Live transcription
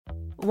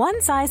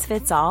One size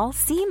fits all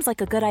seems like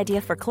a good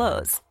idea for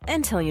clothes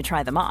until you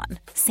try them on.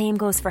 Same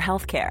goes for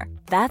healthcare.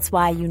 That's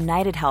why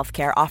United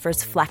Healthcare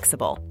offers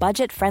flexible,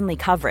 budget-friendly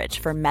coverage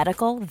for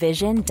medical,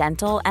 vision,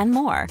 dental, and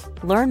more.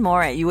 Learn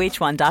more at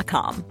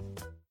uh1.com.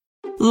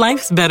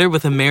 Life's better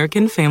with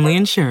American Family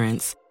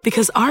Insurance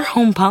because our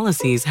home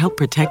policies help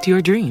protect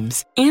your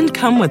dreams and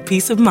come with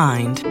peace of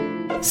mind.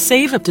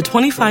 Save up to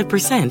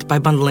 25% by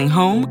bundling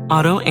home,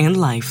 auto, and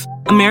life.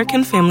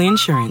 American Family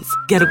Insurance.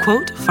 Get a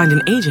quote, find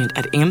an agent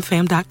at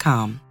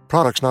amfam.com.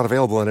 Products not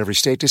available in every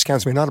state.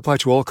 Discounts may not apply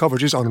to all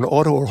coverages on an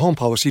auto or home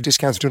policy.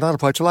 Discounts do not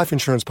apply to life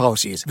insurance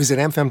policies. Visit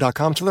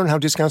amfam.com to learn how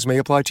discounts may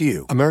apply to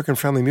you. American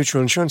Family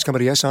Mutual Insurance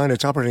Company SI and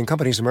its operating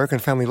companies, American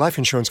Family Life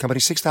Insurance Company,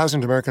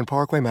 6000 American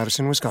Parkway,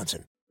 Madison,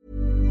 Wisconsin.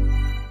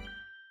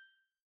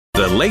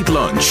 The Late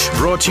Lunch,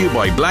 brought to you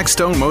by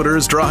Blackstone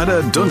Motors,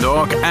 Drogheda,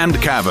 Dundalk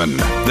and Cavan.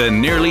 The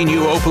nearly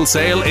new Opel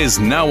sale is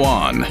now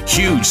on.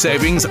 Huge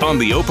savings on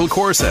the Opel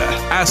Corsa,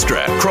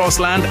 Astra,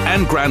 Crossland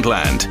and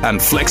Grandland,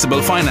 and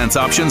flexible finance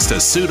options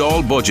to suit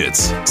all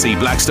budgets. See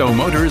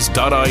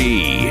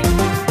blackstonemotors.ie.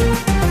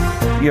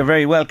 You're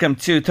very welcome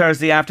to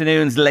Thursday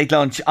afternoon's Late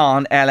Lunch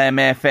on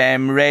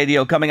LMFM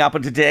Radio. Coming up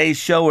on today's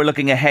show, we're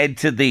looking ahead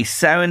to the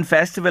Samhain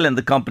Festival in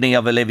the company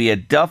of Olivia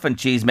Duff and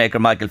cheesemaker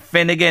Michael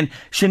Finnegan.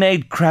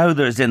 Sinead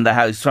Crowther's in the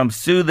house from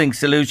Soothing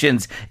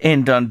Solutions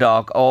in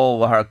Dundalk.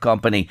 Oh, her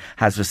company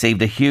has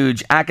received a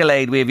huge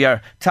accolade. We have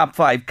your top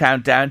 5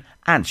 countdown.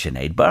 And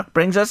Sinead Burke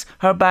brings us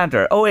her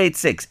banter.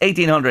 086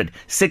 1800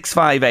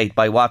 658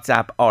 by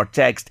WhatsApp or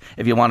text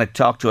if you want to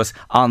talk to us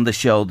on the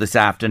show this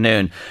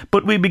afternoon.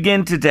 But we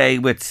begin today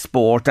with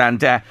sport,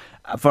 and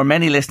for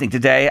many listening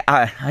today,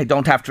 I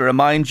don't have to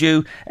remind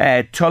you,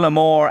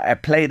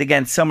 Tullamore played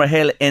against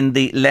Summerhill in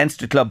the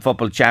Leinster Club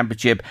Football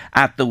Championship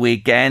at the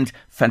weekend.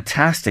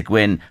 Fantastic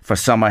win for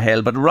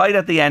Summerhill, but right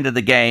at the end of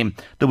the game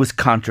there was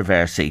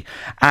controversy,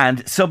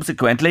 and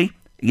subsequently,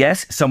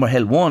 yes,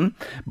 Summerhill won,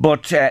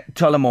 but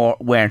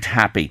Tullamore weren't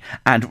happy.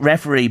 And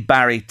referee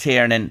Barry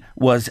Tiernan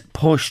was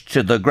pushed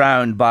to the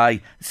ground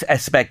by a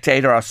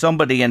spectator or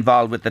somebody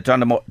involved with the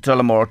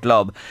Tullamore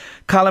club.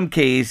 Colm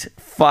Keys,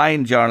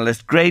 fine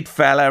journalist, great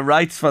fella,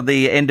 writes for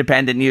the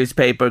independent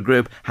newspaper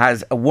group,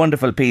 has a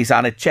wonderful piece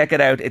on it. Check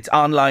it out. It's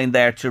online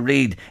there to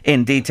read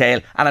in detail.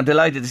 And I'm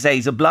delighted to say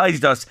he's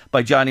obliged us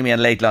by joining me on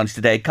Late Lunch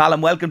today.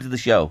 Colm, welcome to the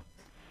show.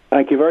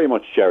 Thank you very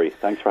much, Jerry.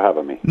 Thanks for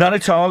having me. Not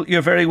at all.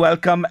 You're very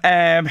welcome.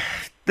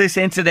 This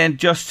incident,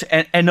 just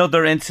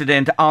another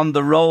incident on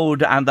the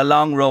road and the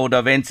long road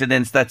of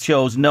incidents that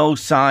shows no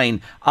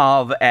sign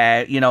of,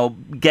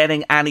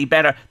 getting any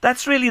better.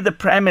 That's really the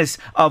premise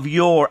of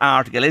your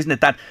article, isn't it?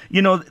 That,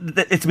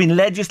 it's been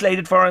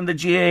legislated for in the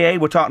GAA.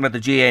 We're talking about the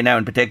GAA now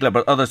in particular,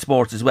 but other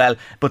sports as well.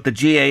 But the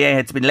GAA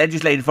has been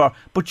legislated for,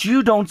 but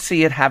you don't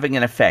see it having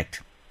an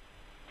effect.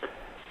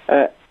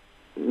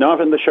 Not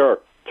in the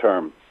short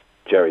term,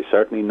 Jerry,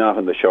 certainly not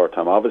in the short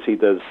term. Obviously,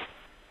 there's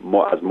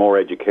more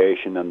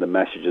education and the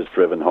message is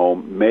driven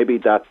home. Maybe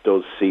that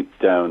does seep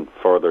down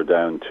further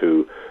down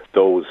to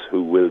those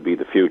who will be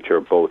the future,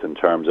 both in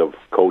terms of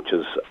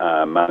coaches,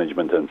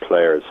 management and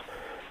players.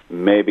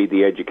 Maybe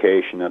the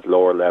education at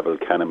lower level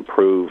can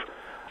improve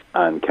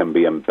and can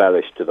be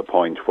embellished to the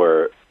point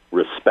where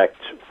respect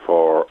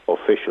for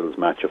officials,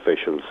 match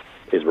officials,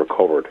 is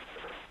recovered.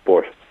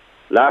 But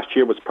last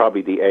year was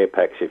probably the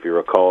apex. If you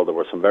recall, there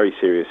were some very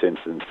serious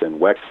incidents in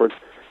Wexford.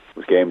 There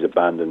was games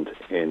abandoned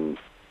in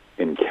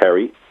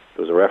Kerry.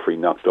 There was a referee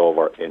knocked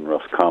over in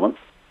Roscommon,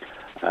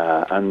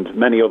 and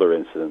many other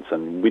incidents.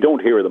 And we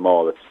don't hear them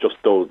all. It's just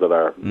those that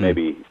are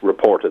maybe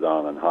reported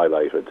on and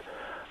highlighted.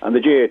 And the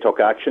GAA took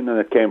action, and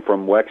it came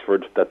from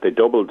Wexford that they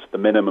doubled the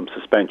minimum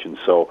suspension.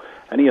 So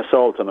any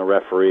assault on a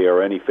referee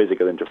or any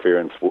physical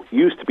interference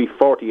used to be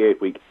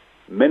 48-week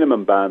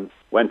minimum ban,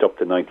 went up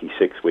to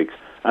 96 weeks.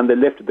 And they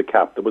lifted the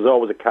cap. There was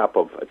always a cap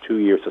of a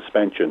 2-year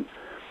suspension,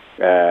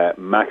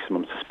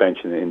 maximum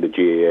suspension in the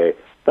GAA.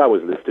 That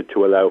was lifted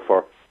to allow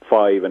for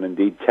 5 and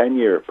indeed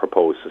 10-year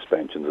proposed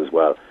suspensions as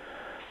well.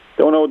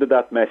 Don't know did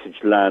that message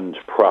land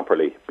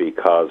properly,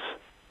 because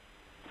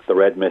the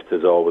red mist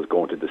is always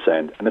going to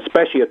descend. And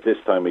especially at this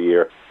time of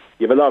year,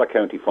 you have a lot of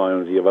county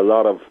finals, you have a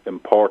lot of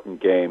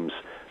important games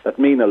that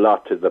mean a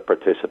lot to the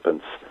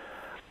participants.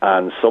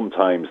 And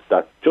sometimes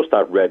that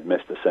red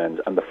mist descends,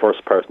 and the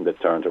first person to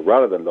turn to,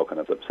 rather than looking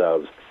at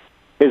themselves,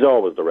 is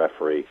always the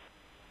referee.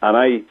 And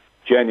I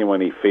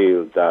genuinely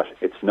feel that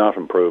it's not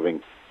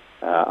improving.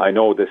 I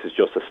know this is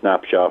just a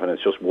snapshot, and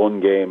it's just one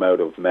game out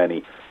of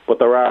many, but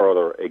there are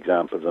other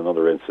examples and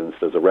other incidents.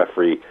 There's a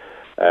referee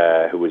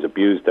who was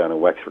abused down in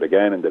Wexford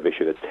again, and they've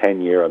issued a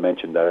 10-year, I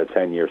mentioned that, a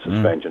 10-year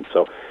suspension.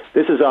 So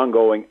this is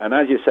ongoing, and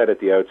as you said at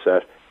the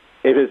outset,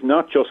 it is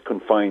not just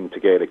confined to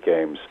Gaelic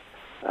games.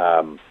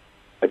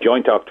 A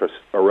joint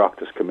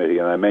Oireachtas committee,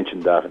 and I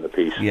mentioned that in the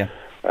piece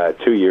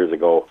 2 years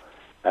ago,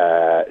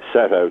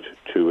 set out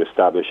to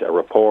establish a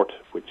report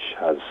which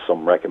has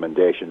some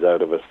recommendations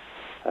out of it,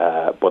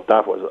 but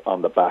that was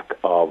on the back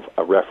of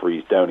a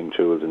referees Downing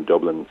Tools in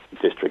Dublin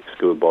district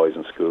schoolboys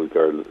and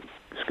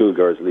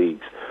schoolgirls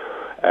leagues.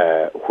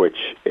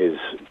 which is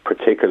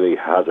particularly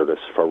hazardous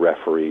for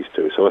referees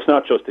too. So it's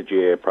not just a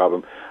GAA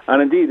problem,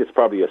 and indeed it's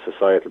probably a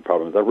societal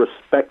problem. The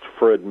respect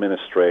for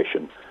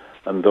administration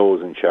and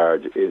those in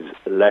charge is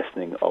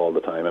lessening all the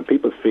time, and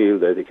people feel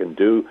that they can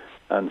do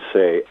and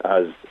say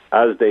as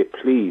they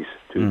please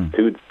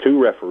to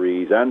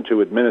referees and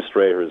to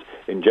administrators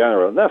in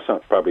general. And that's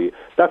not probably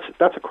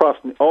that's across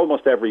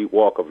almost every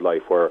walk of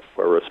life where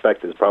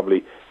respect is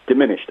probably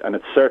diminished, and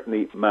it's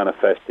certainly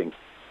manifesting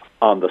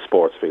on the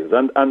sports field.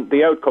 And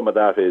the outcome of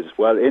that is,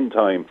 well, in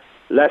time,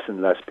 less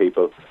and less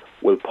people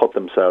will put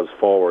themselves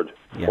forward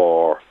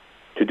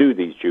to do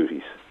these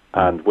duties.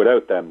 And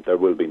without them, there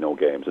will be no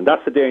games. And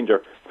that's the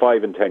danger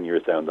 5 and 10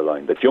 years down the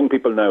line, that young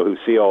people now who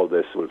see all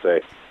this will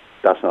say,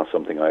 that's not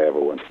something I ever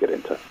want to get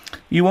into.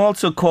 You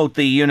also quote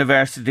the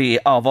University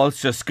of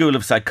Ulster School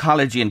of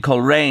Psychology in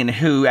Coleraine,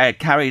 who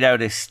carried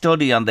out a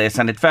study on this,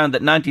 and it found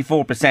that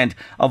 94%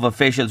 of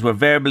officials were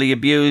verbally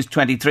abused,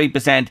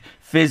 23%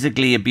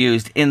 physically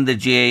abused in the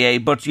GAA.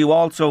 But you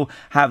also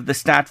have the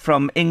stat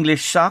from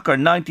English soccer,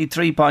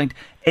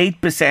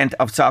 93.8%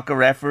 of soccer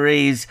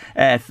referees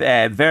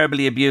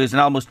verbally abused,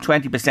 and almost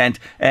 20%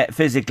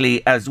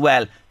 physically as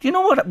well. Do you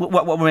know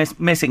what we're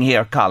missing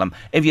here, Colm?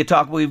 If you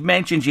talk, we've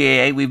mentioned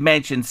GAA, we've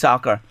mentioned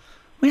soccer.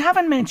 We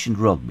haven't mentioned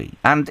rugby.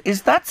 And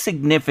is that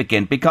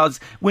significant? Because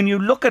when you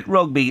look at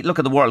rugby, look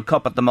at the World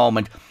Cup at the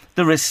moment,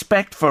 the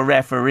respect for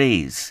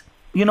referees,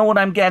 you know what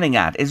I'm getting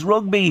at? Is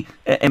rugby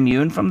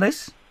immune from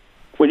this?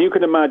 Well, you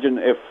can imagine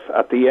if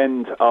at the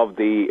end of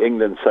the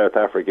England-South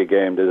Africa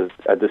game there's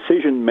a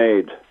decision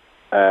made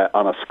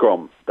on a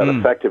scrum that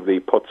effectively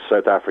puts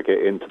South Africa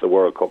into the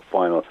World Cup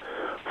final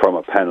from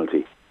a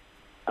penalty.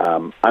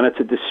 And it's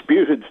a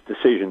disputed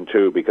decision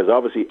too, because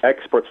obviously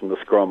experts in the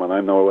scrum, and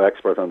I'm no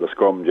expert on the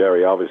scrum,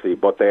 Jerry, obviously,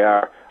 but they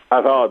are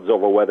at odds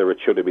over whether it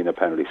should have been a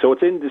penalty. So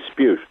it's in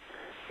dispute.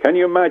 Can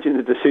you imagine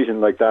a decision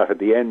like that at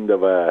the end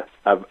of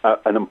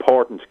an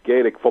important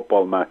Gaelic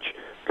football match,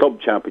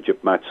 club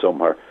championship match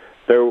somewhere?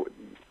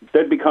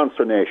 There'd be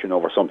consternation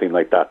over something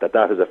like that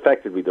is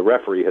effectively the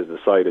referee has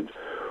decided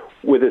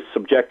with his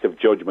subjective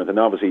judgment, and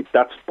obviously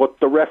but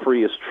the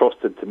referee is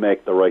trusted to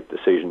make the right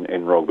decision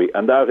in rugby,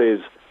 and that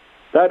is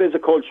a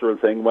cultural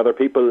thing. Whether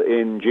people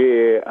in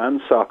GAA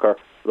and soccer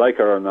like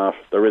it or not,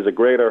 there is a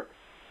greater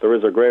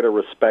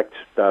respect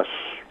that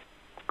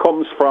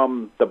comes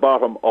from the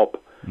bottom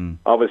up,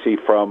 obviously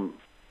from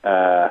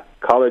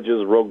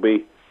colleges,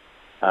 rugby,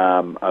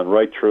 and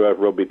right throughout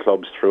rugby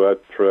clubs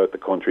throughout the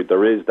country.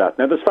 There is that.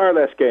 Now there's far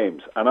less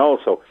games, and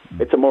also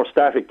it's a more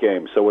static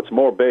game, so it's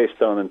more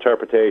based on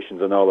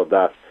interpretations and all of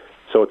that.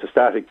 So it's a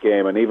static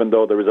game, and even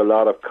though there is a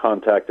lot of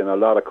contact and a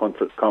lot of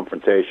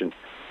confrontation,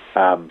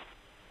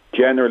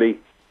 generally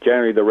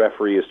the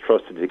referee is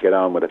trusted to get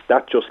on with it.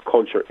 That just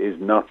culture is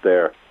not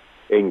there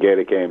in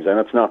Gaelic games, and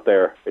it's not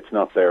there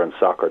in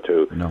soccer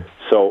too. No.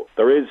 So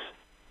there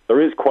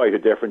is quite a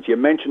difference. You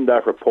mentioned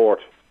that report,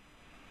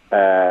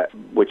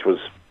 which was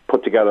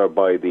put together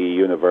by the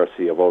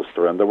University of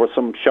Ulster, and there were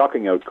some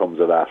shocking outcomes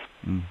of that,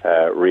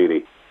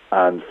 really.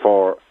 And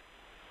for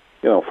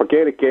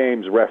Gaelic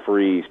games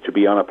referees to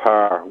be on a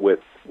par with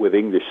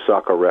English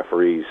soccer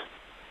referees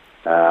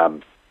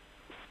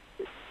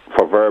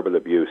for verbal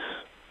abuse,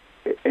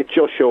 it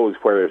just shows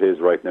where it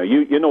is right now.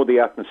 You know the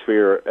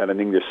atmosphere at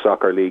an English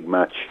Soccer League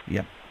match.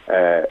 Yeah.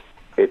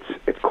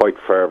 It's quite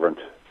fervent,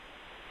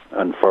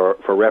 and for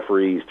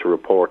referees to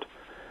report,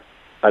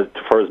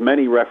 for as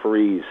many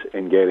referees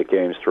in Gaelic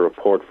games to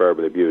report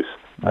verbal abuse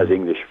as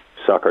English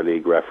Soccer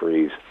League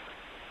referees,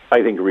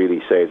 I think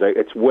really says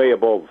it's way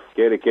above.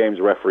 Gaelic games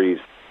referees,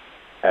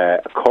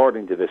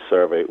 according to this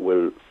survey,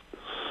 will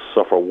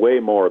suffer way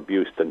more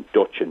abuse than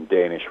Dutch and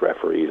Danish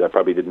referees. I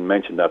probably didn't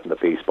mention that in the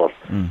piece, but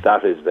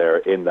that is there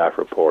in that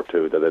report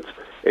too, that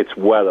it's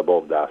well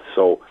above that.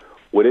 So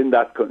within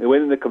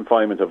the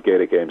confinement of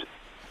Gaelic games,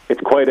 it's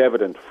quite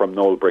evident from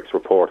Noel Brick's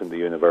report in the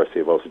University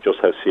of Ulster just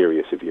how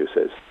serious abuse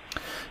is.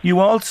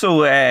 You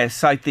also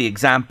cite the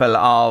example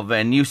of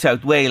New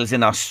South Wales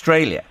in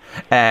Australia,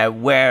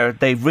 where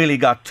they've really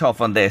got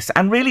tough on this.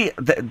 And really,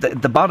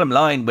 the bottom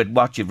line with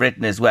what you've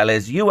written as well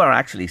is you are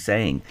actually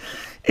saying,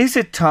 is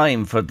it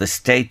time for the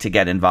state to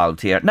get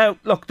involved here? Now,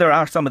 look, there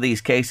are some of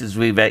these cases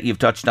you've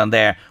touched on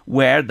there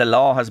where the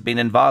law has been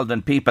involved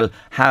and people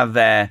have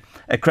a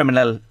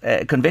criminal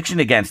conviction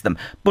against them.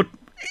 But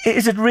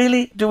is it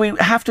really, do we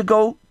have to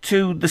go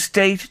to the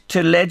state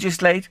to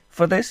legislate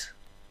for this?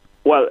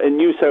 Well, in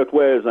New South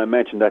Wales, I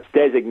mentioned that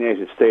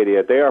designated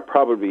stadia, they are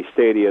probably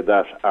stadia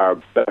that are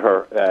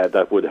better,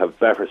 that would have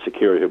better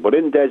security. But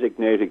in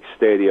designated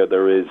stadia,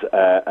 there is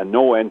a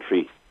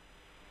no-entry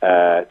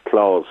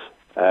clause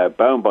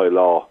bound by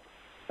law.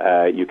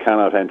 You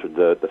cannot enter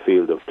the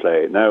field of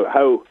play. Now,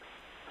 how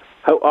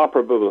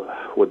operable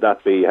would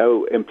that be?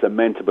 How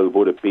implementable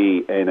would it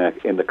be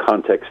in the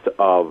context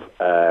of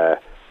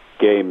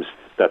games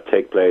that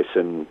take place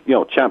in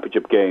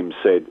championship games,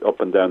 say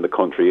up and down the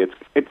country?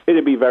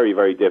 It'd be very,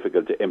 very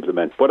difficult to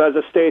implement. But as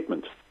a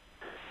statement,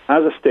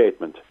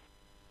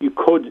 you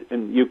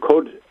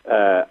could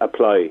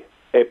apply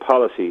a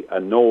policy, a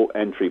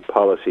no-entry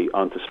policy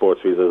onto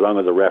sports fields as long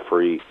as a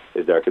referee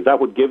is there, because that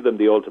would give them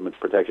the ultimate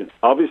protection.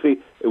 Obviously,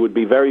 it would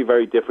be very,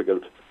 very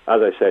difficult,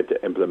 as I said,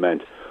 to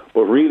implement.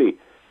 But really,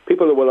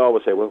 people will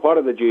always say, well, what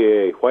are the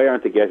GAA? Why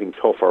aren't they getting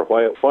tougher?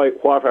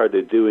 What are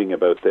they doing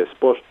about this?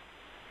 But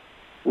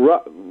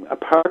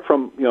apart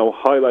from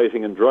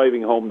highlighting and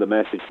driving home the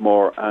message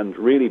more and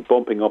really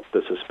bumping up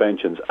the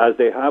suspensions, as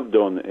they have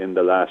done in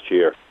the last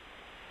year,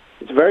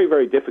 it's very,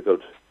 very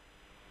difficult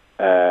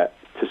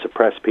to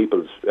suppress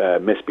people's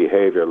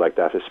misbehaviour like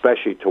that,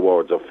 especially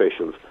towards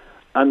officials.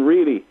 And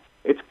really,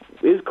 it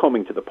is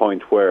coming to the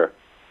point where,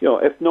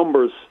 if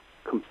numbers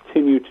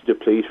continue to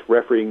deplete,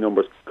 refereeing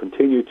numbers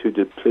continue to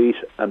deplete,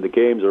 and the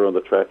games are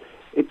under threat,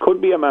 it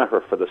could be a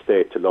matter for the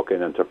state to look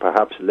in and to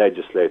perhaps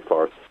legislate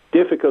for it.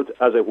 Difficult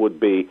as it would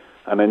be,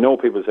 and I know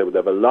people say, well, they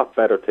have a lot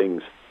better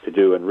things to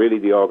do, and really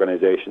the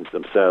organisations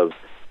themselves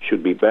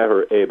should be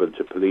better able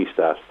to police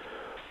that.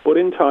 But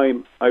in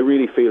time, I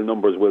really feel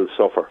numbers will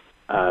suffer,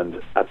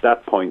 and at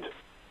that point,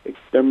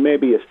 there may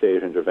be a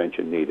state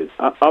intervention needed.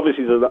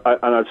 Obviously, and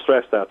I'll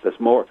stress that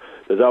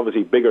there's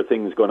obviously bigger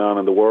things going on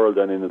in the world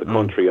and in the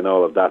country and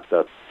all of that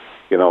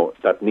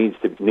that needs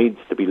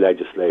to be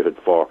legislated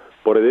for.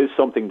 But it is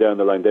something down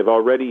the line.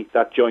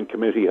 That joint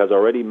committee has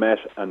already met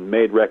and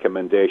made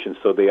recommendations,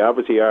 so they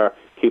obviously are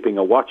keeping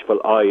a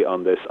watchful eye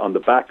on this on the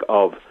back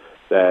of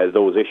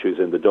those issues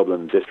in the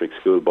Dublin District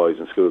Schoolboys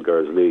and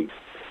Schoolgirls Leagues.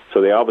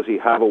 So they obviously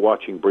have a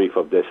watching brief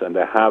of this, and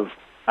they have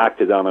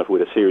acted on it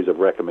with a series of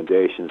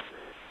recommendations.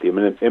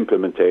 The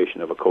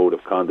implementation of a code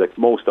of conduct.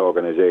 Most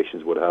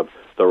organisations would have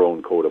their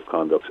own code of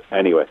conduct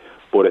anyway,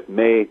 but it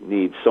may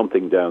need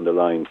something down the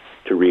line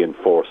to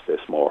reinforce this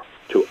more,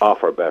 to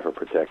offer better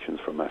protections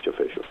for match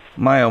officials.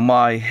 My oh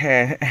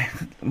my,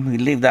 we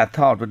leave that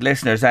thought with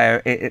listeners.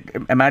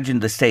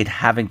 Imagine the state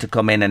having to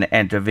come in and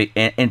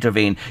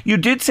intervene. You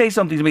did say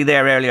something to me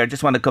there earlier I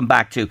just want to come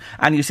back to,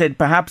 and you said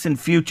perhaps in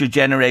future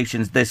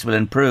generations this will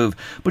improve.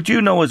 But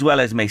you know as well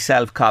as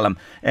myself, Colm,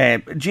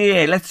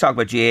 GAA, let's talk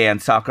about GAA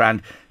and soccer,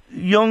 and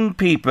young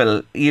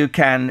people, you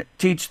can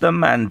teach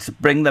them and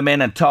bring them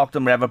in and talk to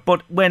them, whatever.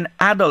 But when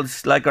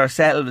adults like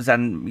ourselves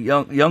and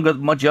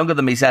much younger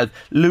than myself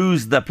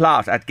lose the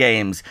plot at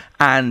games,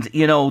 and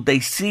they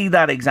see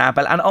that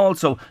example, and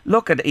also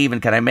look at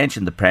can I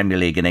mention the Premier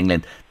League in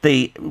England,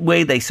 the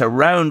way they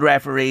surround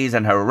referees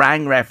and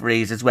harangue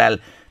referees as well.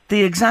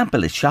 The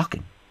example is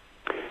shocking.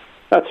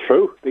 That's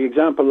true. The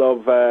example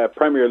of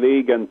Premier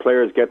League and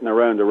players getting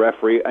around a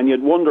referee, and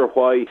you'd wonder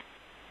why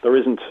there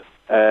isn't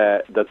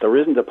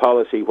a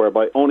policy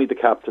whereby only the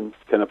captain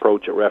can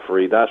approach a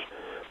referee. That,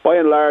 by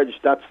and large,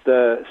 that's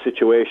the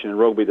situation in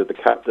rugby, that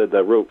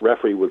the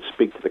referee will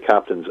speak to the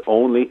captains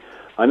only.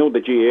 I know the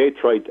GAA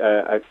tried,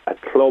 a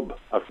club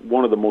at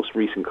one of the most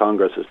recent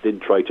congresses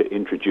did try to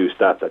introduce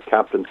that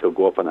captains could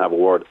go up and have a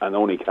word, and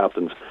only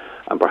captains,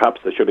 and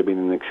perhaps there should have been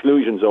an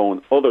exclusion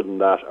zone other than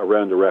that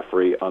around the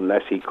referee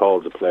unless he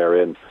calls a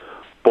player in.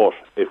 But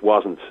it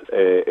wasn't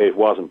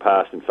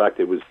passed. In fact,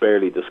 it was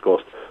barely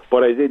discussed.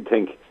 But I did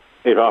think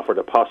it offered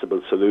a possible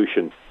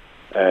solution,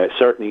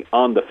 certainly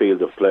on the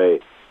field of play,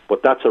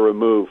 but that's a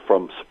remove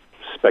from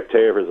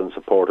spectators and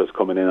supporters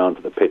coming in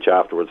onto the pitch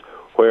afterwards,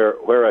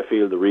 where I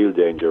feel the real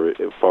danger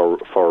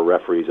for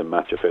referees and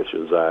match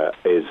officials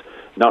is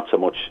not so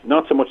much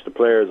the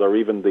players or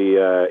even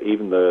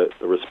the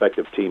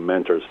respective team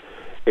mentors.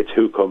 It's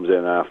who comes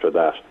in after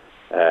that.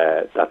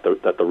 That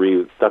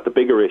the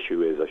bigger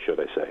issue is, should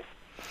I say.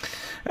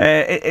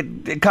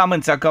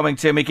 Comments are coming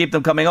to me. Keep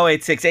them coming.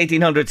 086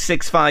 1800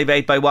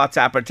 658 by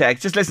WhatsApp or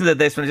text. Just listen to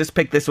this one. Just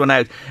pick this one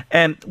out.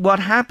 What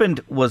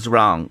happened was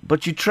wrong,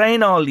 but you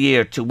train all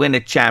year to win a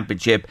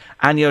championship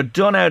and you're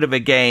done out of a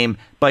game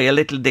by a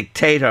little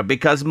dictator,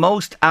 because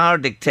most are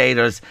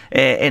dictators,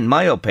 in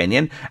my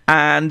opinion,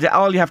 and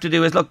all you have to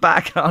do is look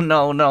back. Oh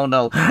no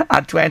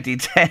at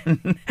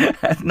 2010.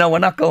 No, we're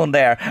not going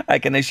there, I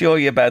can assure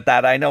you about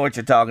that. I know what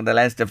you're talking, the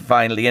Leinster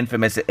final, the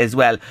infamous as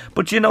well,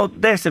 but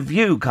there's a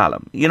view,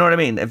 Colm, you know what I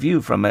mean, a view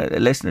from a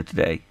listener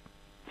today.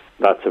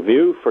 That's a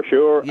view for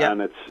sure, yep.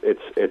 And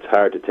it's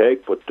hard to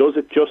take, but does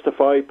it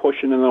justify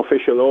pushing an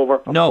official over?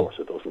 Of course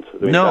it doesn't. I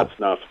mean,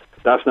 no,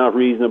 that's not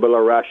reasonable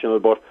or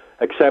rational, but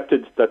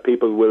accepted that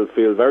people will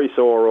feel very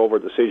sore over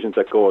decisions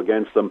that go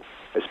against them,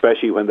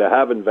 especially when they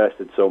have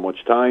invested so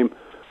much time.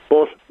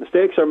 But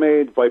mistakes are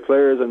made by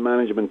players and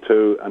management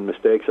too, and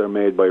mistakes are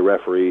made by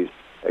referees,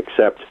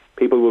 except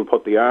people will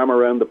put the arm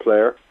around the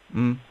player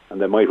and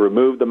they might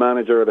remove the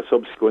manager at a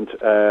subsequent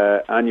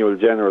annual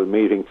general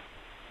meeting.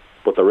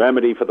 But the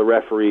remedy for the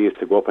referee is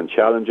to go up and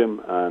challenge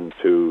him and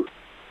to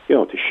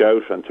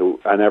shout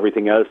and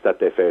everything else that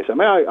they face. I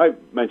mean, I've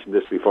mentioned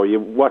this before. You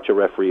watch a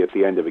referee at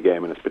the end of a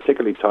game, and it's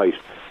particularly tight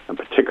and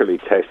particularly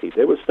testy.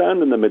 They will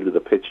stand in the middle of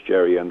the pitch,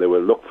 Jerry, and they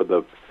will look for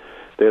they'll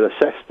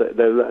assess.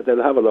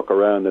 They'll have a look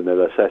around and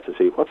they'll assess to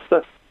see what's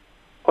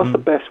the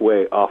best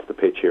way off the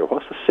pitch here.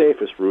 What's the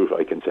safest route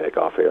I can take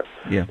off here?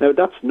 Yeah. Now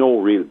that's no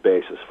real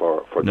basis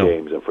for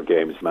games and for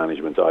games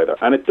management either.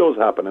 And it does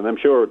happen, and I'm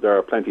sure there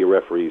are plenty of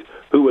referees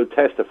who will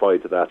testify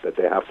to that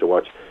they have to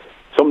watch.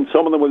 Some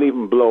of them will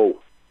even blow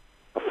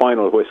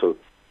final whistle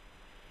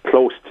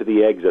close to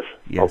the exit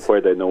of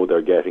where they know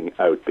they're getting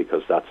out,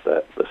 because that's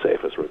the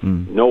safest route.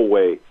 No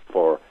way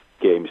for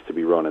games to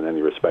be run in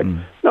any respect.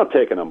 Not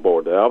taken on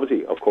board.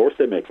 Obviously, of course,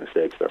 they make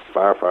mistakes. They're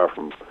far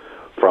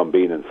from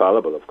being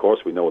infallible. Of course,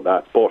 we know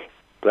that. But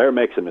player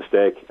makes a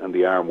mistake, and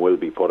the arm will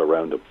be put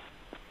around him.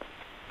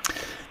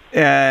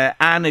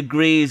 Anne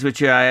agrees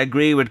with you. I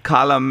agree with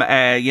Colm.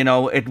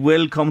 It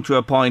will come to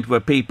a point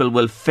where people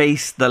will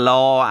face the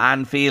law.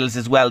 Anne feels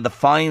as well the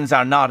fines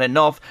are not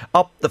enough.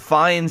 Up the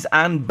fines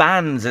and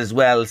bans as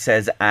well,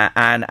 says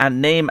Anne,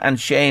 and name and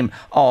shame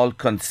all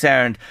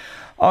concerned.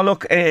 Oh,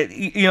 look,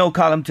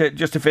 Colm,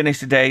 just to finish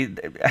today,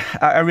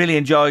 I really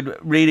enjoyed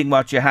reading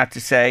what you had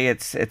to say.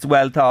 It's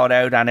well thought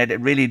out, and it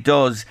really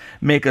does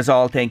make us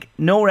all think.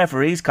 No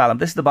referees, Colm.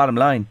 This is the bottom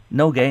line.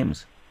 No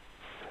games.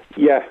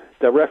 Yeah,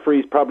 the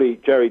referees probably,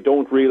 Jerry,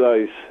 don't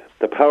realise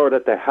the power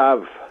that they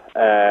have,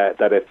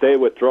 that if they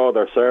withdraw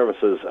their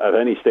services at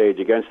any stage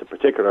against a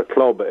particular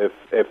club,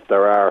 if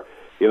there are,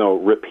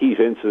 repeat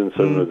incidents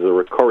and there's a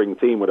recurring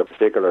theme with a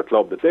particular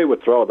club, that they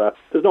withdraw that,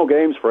 there's no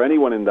games for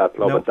anyone in that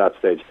club at that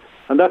stage.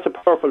 And that's a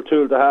powerful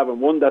tool to have, and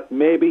one that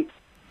maybe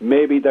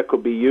that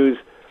could be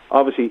used.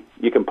 Obviously,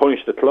 you can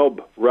punish the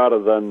club rather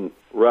than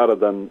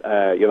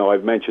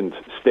I've mentioned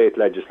state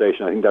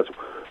legislation. I think that's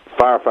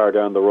far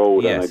down the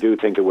road, and I do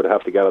think it would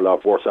have to get a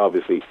lot worse,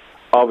 obviously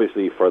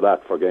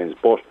for games.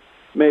 But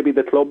maybe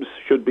the clubs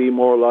should be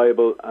more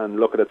liable and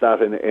look at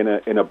that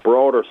in a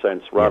broader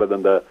sense rather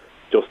than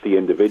just the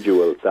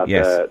individual. That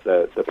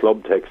the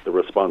club takes the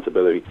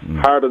responsibility.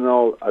 Hard and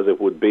all as it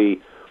would be,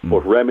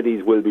 but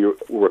remedies will be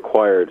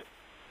required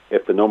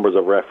if the numbers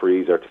of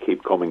referees are to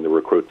keep coming, the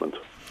recruitment.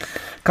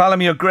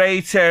 Colm, you're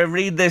great.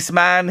 Read this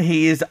man.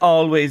 He is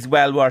always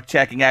well worth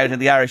checking out in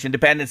the Irish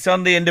Independent.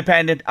 Sunday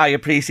Independent, I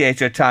appreciate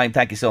your time.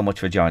 Thank you so much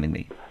for joining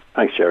me.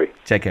 Thanks, Jerry.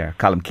 Take care.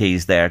 Colm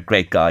Keys there,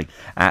 great guy.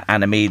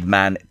 And a Meath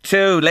man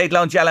too. Late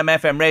Lunch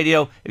LMFM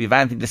Radio. If you have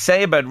anything to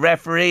say about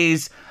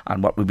referees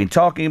and what we've been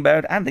talking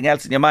about, anything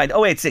else in your mind,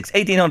 086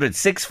 1800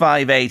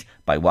 658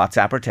 by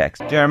WhatsApp or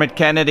text. Dermot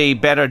Kennedy,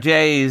 better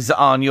days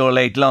on your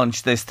Late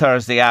Lunch this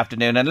Thursday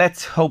afternoon, and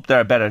let's hope there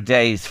are better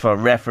days for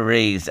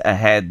referees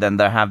ahead than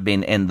there have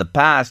been in the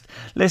past.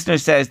 Listener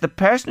says the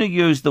person who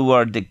used the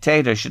word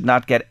dictator should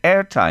not get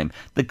airtime.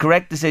 The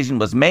correct decision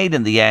was made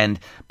in the end,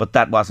 but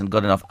that wasn't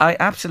good enough. I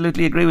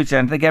absolutely agree with you,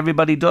 and I think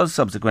everybody does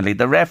subsequently.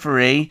 The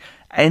referee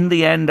at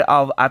the end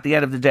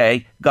of the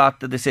day got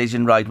the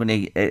decision right when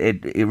he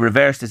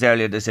reversed his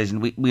earlier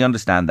decision. We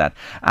understand that,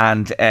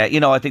 and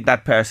I think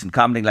that person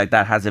commenting like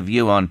that has a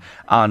view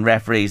on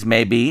referees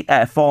maybe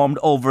formed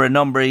over a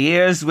number of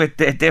years with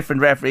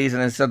different referees,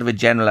 and it's sort of a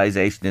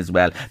generalisation as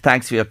well.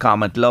 Thanks for your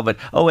comment, love it.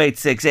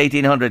 086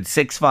 1800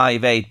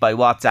 658 by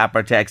WhatsApp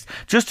or text.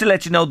 Just to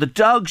let you know, the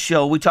Dog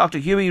Show, we talked to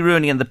Hughie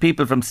Rooney and the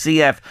people from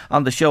CF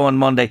on the show on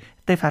Monday.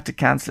 They've had to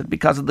cancel it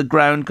because of the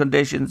ground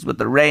conditions with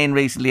the rain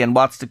recently and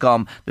what's to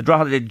come. The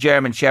Drogheda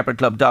German Shepherd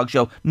Club Dog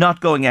Show not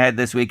going ahead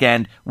this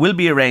weekend, will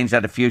be arranged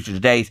at a future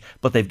date,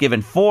 but they've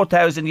given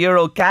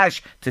 €4,000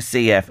 cash to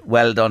CF.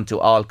 Well done to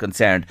all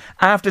concerned.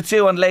 After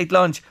 2 on Late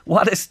Lunch,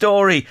 what a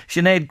story.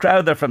 Sinead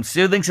Crowther from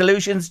Soothing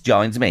Solutions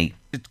joins me.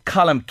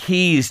 Colm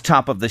Keys,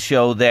 top of the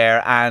show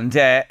there, and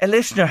a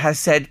listener has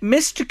said,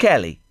 Mr.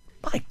 Kelly,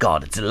 my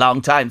God, it's a long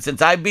time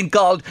since I've been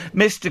called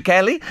Mr.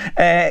 Kelly.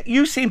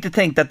 You seem to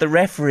think that the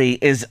referee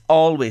is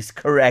always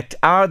correct,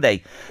 are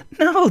they?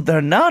 No,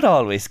 they're not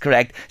always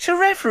correct. Sure,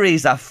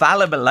 referees are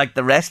fallible like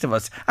the rest of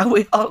us. Are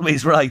we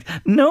always right?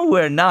 No,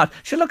 we're not.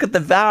 Sure, look at the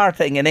VAR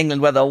thing in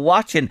England where they're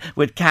watching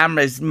with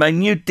cameras,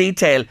 minute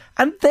detail,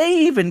 and they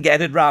even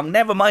get it wrong.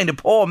 Never mind a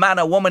poor man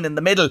or woman in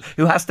the middle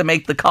who has to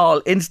make the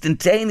call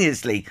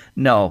instantaneously.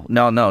 No,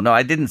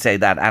 I didn't say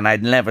that, and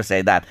I'd never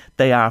say that.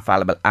 They are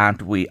fallible,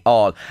 aren't we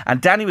all? And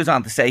Danny was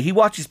on to say he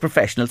watches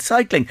professional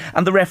cycling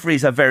and the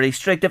referees are very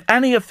strict. If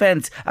any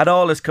offence at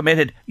all is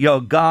committed, you're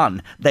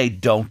gone. They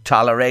don't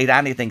tolerate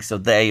anything. So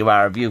there you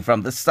are, a view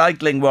from the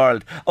cycling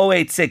world.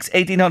 086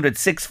 1800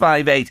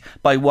 658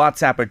 by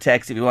WhatsApp or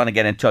text if you want to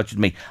get in touch with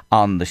me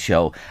on the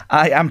show.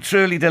 I am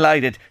truly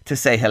delighted to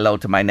say hello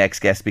to my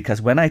next guest,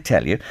 because when I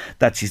tell you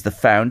that she's the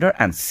founder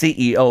and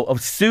CEO of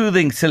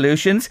Soothing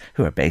Solutions,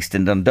 who are based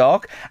in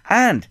Dundalk,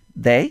 and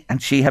they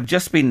and she have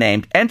just been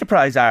named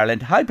Enterprise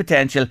Ireland High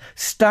Potential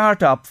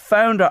Startup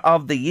Founder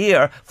of the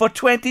Year for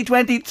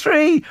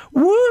 2023.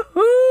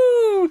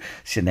 Woohoo!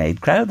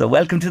 Sinead Crowther,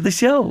 welcome to the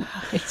show.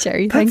 Hey,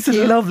 Jerry, thank you.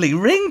 That's a lovely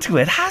ring to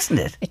it, hasn't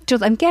it? It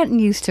does. I'm getting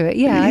used to it.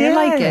 Yeah, I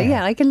like it.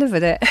 Yeah, I can live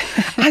with it.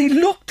 I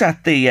looked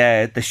at the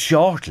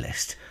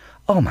shortlist.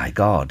 Oh my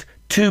God.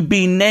 To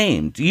be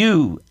named,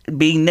 you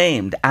being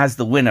named as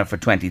the winner for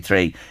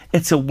 23,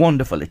 it's a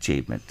wonderful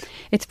achievement.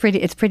 It's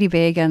pretty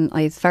big, and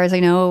as far as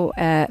I know,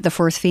 the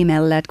first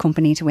female-led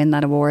company to win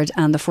that award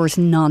and the first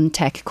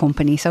non-tech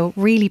company. So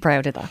really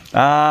proud of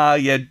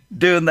that. You're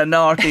doing the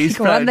Northeast.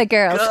 Come on, the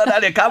girls. Good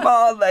on you. Come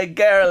on, the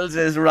girls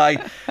is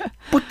right.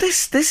 But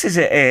this is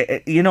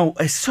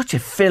such a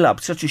fill up,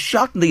 such a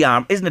shot in the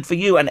arm, isn't it, for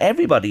you and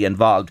everybody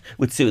involved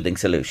with Soothing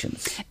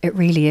Solutions? It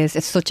really is.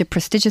 It's such a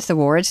prestigious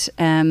award.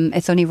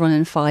 It's only run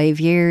in 5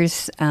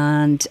 years,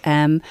 and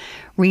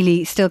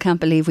really still can't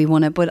believe we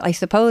won it. But I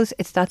suppose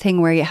it's that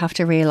thing where you have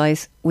to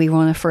realise we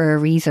won it for a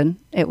reason.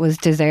 It was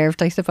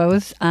deserved, I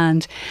suppose.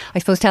 And I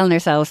suppose telling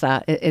ourselves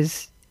that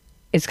is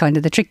kind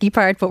of the tricky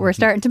part, but we're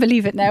starting to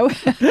believe it now.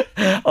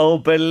 Oh,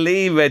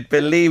 believe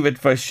it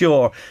for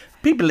sure.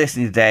 People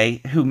listening today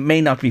who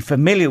may not be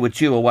familiar with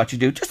you or what you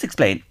do, just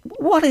explain,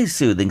 what is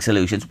Soothing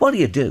Solutions? What do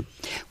you do?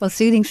 Well,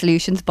 Soothing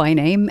Solutions by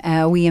name,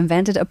 we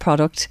invented a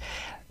product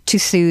to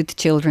soothe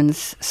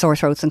children's sore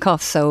throats and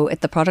coughs. So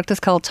the product is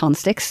called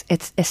Tonsticks.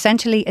 It's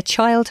essentially a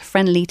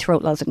child-friendly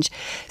throat lozenge.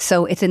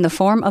 So it's in the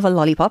form of a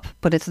lollipop,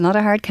 but it's not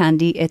a hard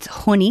candy. It's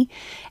honey,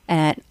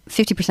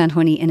 50%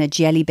 honey in a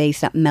jelly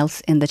base that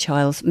melts in the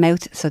child's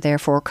mouth. So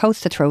therefore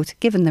coats the throat,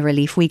 given the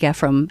relief we get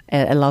from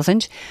a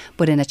lozenge,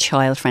 but in a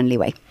child-friendly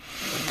way.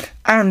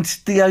 And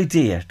the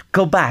idea,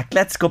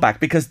 let's go back,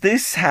 because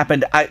this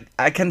happened,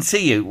 I can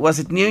see you, was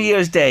it New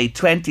Year's Day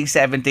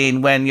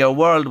 2017 when your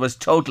world was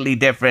totally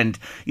different?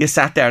 You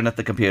sat down at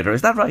the computer,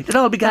 is that right? It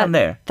all began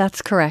there?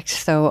 That's correct.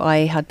 So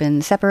I had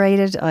been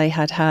separated, I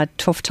had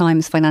tough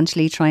times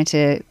financially trying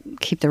to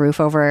keep the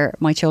roof over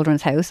my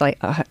children's house. I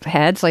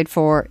had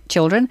 4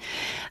 children,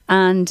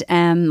 and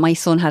my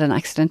son had an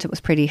accident. It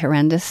was pretty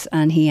horrendous,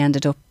 and he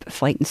ended up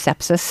fighting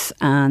sepsis,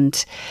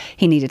 and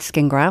he needed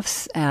skin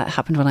grafts. It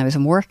happened when I was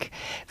in work.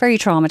 Very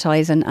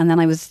traumatising, and then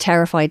I was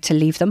terrified to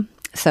leave them,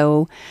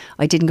 so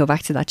I didn't go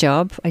back to that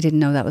job. I didn't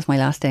know that was my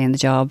last day in the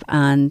job,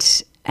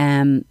 and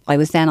I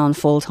was then on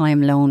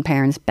full-time lone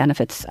parents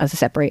benefits as a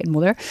separated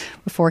mother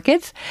with 4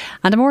 kids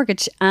and a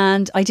mortgage,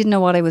 and I didn't know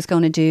what I was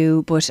going to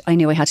do, but I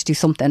knew I had to do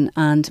something.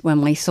 And when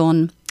my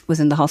son was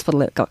in the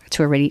hospital, it got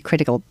to a really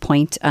critical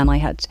point, and I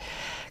had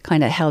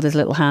kind of held his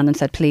little hand and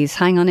said, please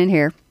hang on in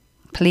here,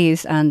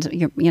 please, and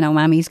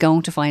Mammy's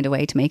going to find a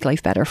way to make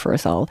life better for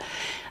us all.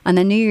 And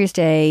then New Year's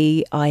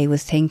Day, I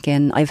was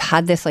thinking, I've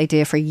had this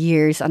idea for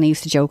years, and I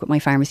used to joke with my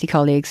pharmacy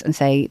colleagues and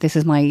say, this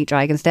is my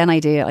Dragon's Den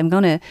idea, I'm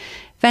going to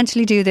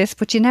eventually do this,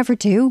 but you never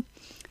do.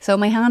 So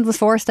my hand was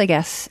forced, I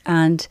guess,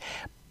 and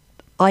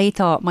I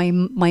thought my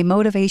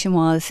motivation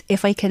was,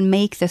 if I can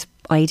make this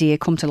idea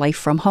come to life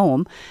from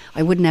home,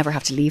 I would never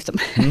have to leave them.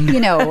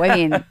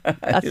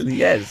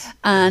 Yes.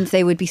 And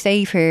they would be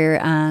safe here,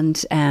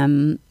 and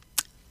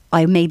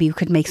I maybe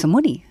could make some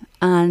money.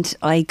 And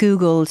I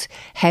Googled,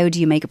 how do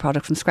you make a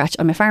product from scratch?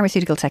 I'm a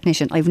pharmaceutical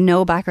technician. I've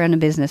no background in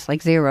business,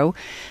 like zero.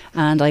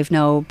 And I've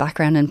no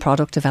background in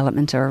product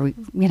development or,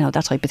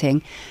 that type of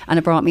thing. And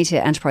it brought me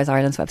to Enterprise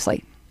Ireland's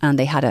website. And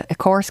they had a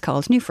course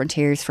called New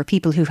Frontiers for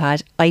people who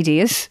had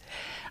ideas.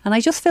 And I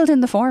just filled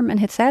in the form and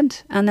hit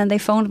send. And then they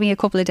phoned me a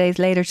couple of days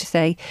later to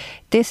say,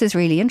 this is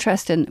really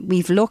interesting.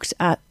 We've looked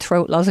at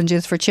throat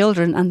lozenges for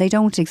children and they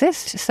don't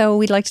exist. So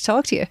we'd like to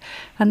talk to you.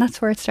 And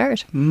that's where it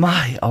started.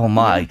 My, oh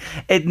my.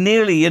 It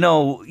nearly,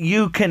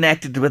 you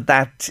connected with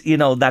that,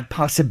 that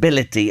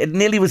possibility. It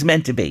nearly was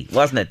meant to be,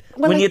 wasn't it?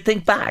 When you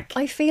think back.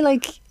 I feel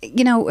like,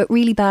 a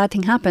really bad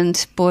thing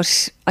happened,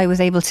 but I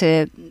was able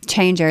to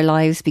change our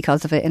lives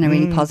because of it in a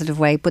really positive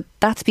way. But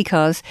that's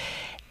because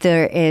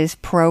there is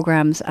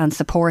programs and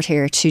support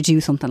here to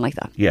do something like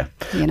that. Yeah.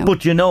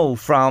 But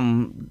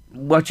from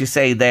what you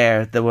say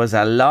there was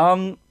a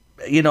long,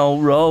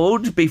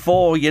 road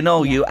before,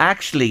 you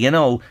actually,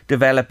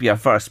 develop your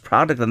first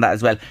product and that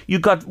as well. You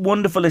got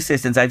wonderful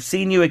assistance. I've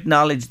seen you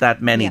acknowledge that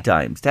many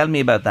times. Tell me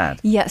about that.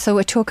 Yeah, so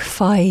it took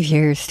 5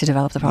 years to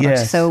develop the product.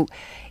 Yes. So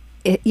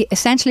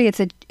essentially it's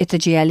a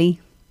jelly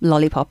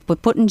lollipop,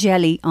 but putting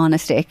jelly on a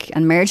stick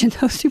and merging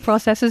those two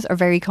processes are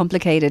very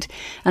complicated.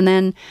 And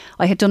then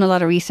I had done a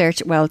lot of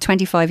research,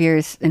 25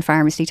 years in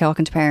pharmacy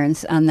talking to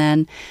parents, and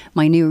then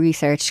my new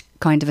research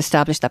kind of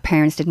established that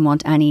parents didn't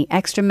want any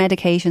extra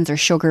medications or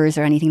sugars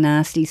or anything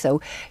nasty, so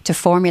to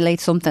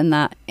formulate something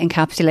that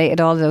encapsulated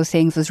all of those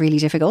things was really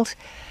difficult.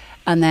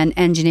 And then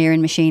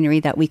engineering machinery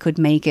that we could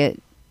make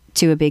it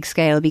to a big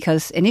scale,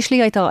 because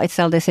initially I thought I'd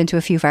sell this into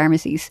a few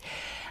pharmacies,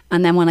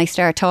 and then when I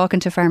started talking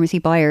to pharmacy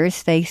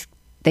buyers,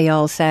 they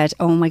all said,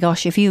 oh my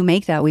gosh, if you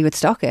make that, we would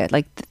stock it.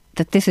 Like,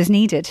 that this is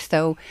needed.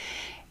 So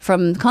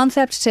from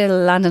concept to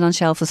landing on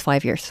shelf was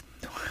 5 years.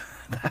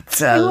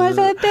 It was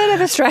a bit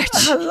of a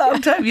stretch. A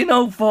long time,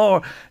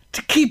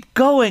 to keep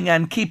going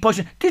and keep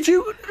pushing. Did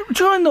you,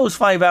 during those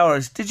 5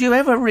 hours, did you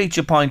ever reach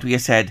a point where you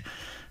said,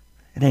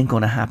 it ain't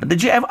going to happen?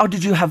 Did you ever, or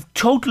did you have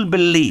total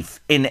belief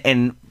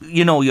in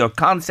your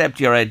concept,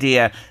 your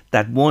idea,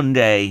 that one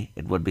day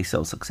it would be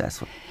so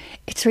successful?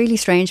 It's really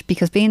strange,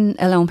 because being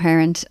a lone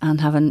parent and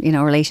having,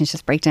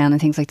 relationships break down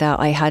and things like that,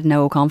 I had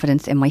no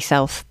confidence in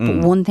myself. But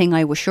one thing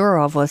I was sure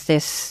of was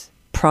this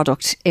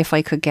product, if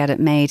I could get it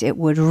made, it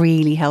would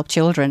really help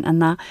children.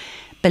 And that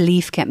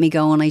belief kept me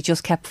going. I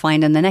just kept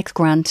finding the next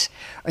grant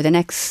or the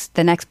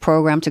next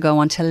programme to go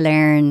on to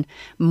learn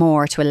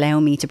more to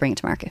allow me to bring it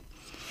to market.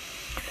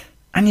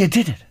 And you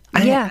did it.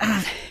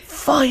 Yeah.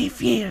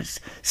 5 years,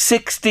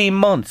 60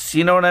 months,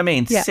 you know what I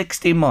mean? Yeah.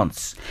 60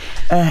 months.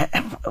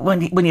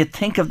 When you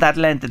think of that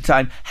length of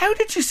time, how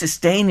did you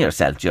sustain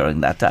yourself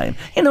during that time?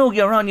 You know,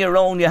 you're on your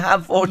own, you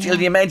have 4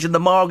 children, you mentioned the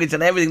mortgage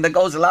and everything that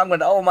goes along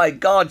with it. Oh my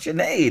God,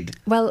 Sinead.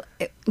 Well,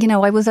 you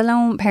know, I was a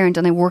lone parent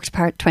and I worked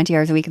 20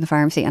 hours a week in the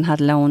pharmacy and had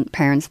lone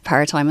parents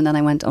part-time, and then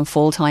I went on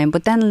full-time.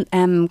 But then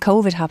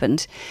COVID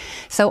happened.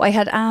 So I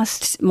had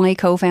asked my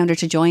co-founder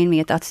to join me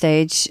at that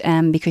stage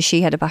because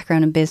she had a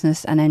background in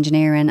business and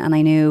engineering, and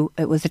I knew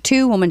it was a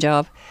 2-woman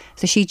job.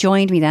 So she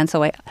joined me then.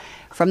 So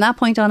from that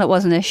point on, it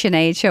wasn't a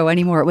Sinead show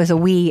anymore. It was a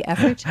we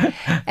effort.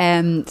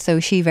 So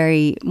she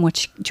very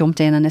much jumped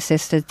in and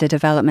assisted the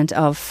development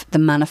of the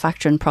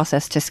manufacturing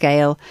process to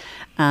scale.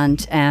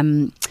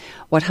 And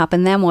what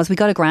happened then was we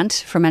got a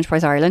grant from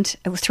Enterprise Ireland.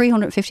 It was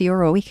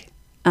 €350 a week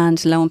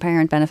and lone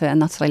parent benefit,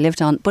 and that's what I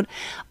lived on. But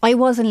I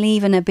wasn't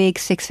leaving a big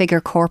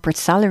 6-figure corporate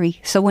salary.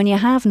 So when you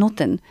have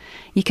nothing,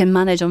 you can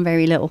manage on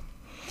very little.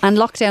 And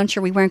lockdown,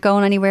 sure, we weren't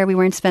going anywhere. We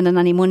weren't spending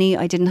any money.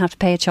 I didn't have to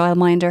pay a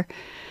childminder.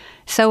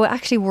 So it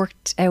actually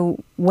worked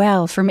out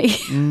well for me.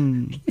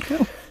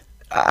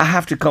 I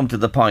have to come to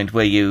the point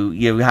where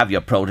you have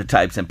your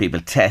prototypes and people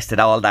test it,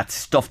 all that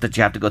stuff that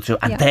you have to go through,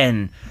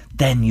 and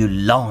then you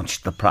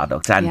launch the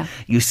product and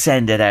you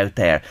send it out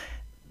there.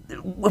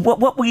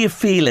 What were you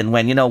feeling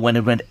when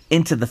it went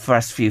into the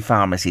first few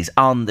pharmacies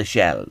on the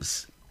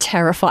shelves?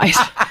 Terrified.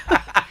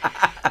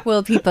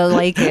 Will people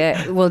like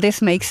it? Will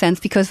this make sense?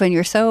 Because when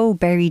you're so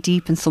buried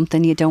deep in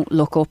something, you don't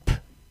look up.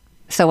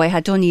 So I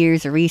had done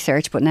years of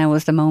research, but now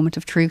was the moment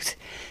of truth.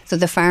 So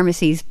the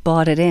pharmacies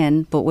bought it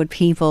in, but would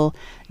people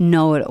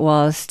know what it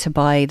was to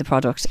buy the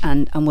product,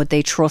 and would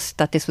they trust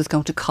that this was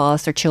going to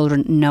cause their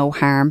children no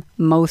harm?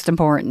 Most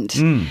important.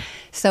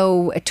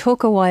 So it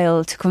took a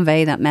while to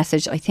convey that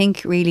message. I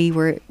think really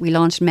we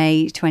launched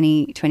May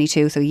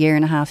 2022, so a year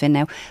and a half in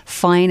now.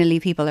 Finally,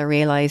 people are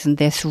realising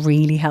this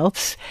really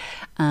helps.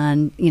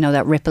 And, you know,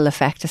 that ripple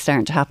effect is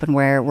starting to happen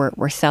where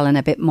we're selling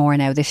a bit more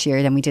now this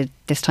year than we did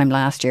this time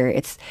last year.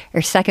 It's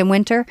our second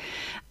winter,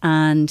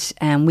 and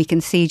we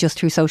can see just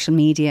through social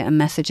media and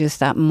messages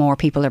that more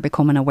people are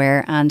becoming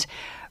aware and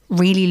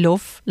really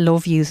love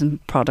using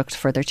product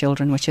for their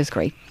children, which is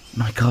great.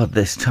 My God,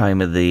 this time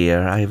of the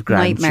year, I have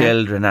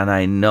grandchildren and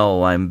I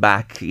know I'm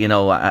back,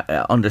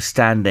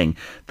 understanding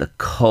the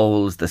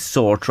colds, the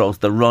sore throats,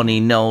 the runny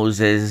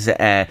noses,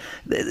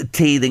 the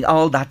teething,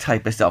 all that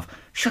type of stuff.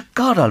 Sure,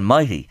 God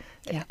almighty.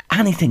 Yeah.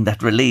 Anything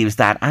that relieves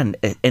that, and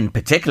in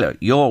particular,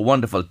 your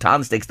wonderful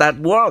tonsticks, that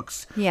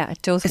works. Yeah,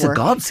 it does work. It's a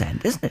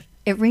godsend, isn't it?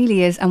 It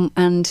really is.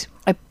 And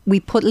we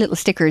put little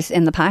stickers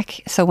in the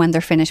pack, so when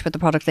they're finished with the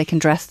product, they can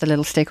dress the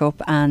little stick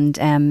up,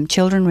 and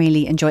children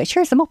really enjoy it.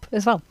 Cheers them up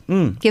as well.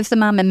 Gives the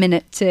mum a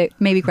minute to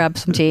maybe grab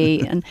some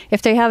tea. And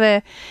if they have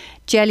a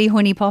jelly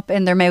honey pop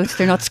in their mouth,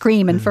 they're not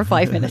screaming for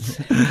 5 minutes.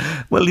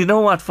 Well, you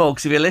know what,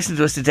 folks, if you're listening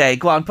to us today,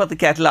 go on, put the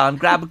kettle on,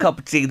 grab a cup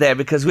of tea there,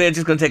 because we're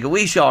just going to take a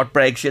wee short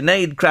break.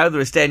 Sinead Crowther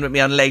is staying with me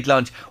on Late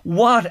Lunch.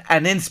 What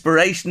an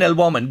inspirational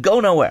woman. Go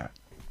nowhere.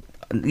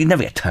 You'd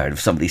never get tired of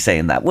somebody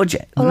saying that, would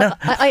you? Well, no.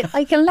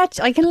 I can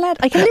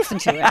listen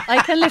to it.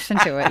 I can listen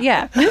to it,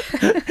 yeah.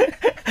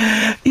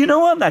 You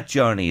know, on that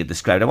journey you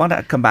described, I want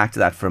to come back to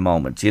that for a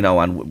moment,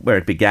 and where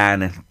it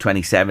began in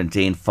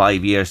 2017,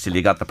 5 years till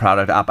you got the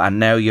product up, and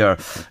now you're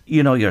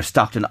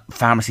stocked in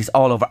pharmacies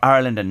all over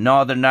Ireland and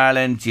Northern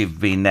Ireland. You've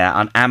been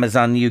on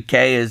Amazon UK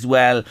as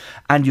well,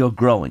 and you're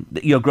growing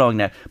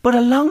now. But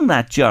along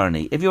that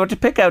journey, if you were to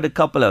pick out a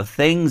couple of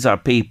things or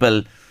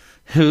people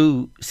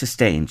who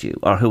sustained you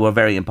or who were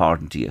very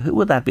important to you, who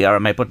would that be? Or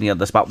am I putting you on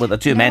the spot with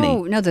too many?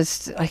 No,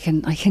 I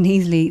can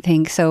easily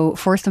think. So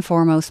first and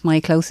foremost, my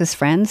closest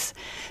friends.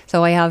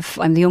 So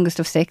I'm the youngest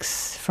of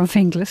 6 from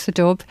Finglas, a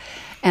Dub,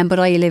 but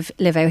I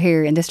live out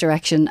here in this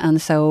direction, and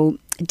so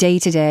day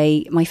to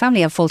day, my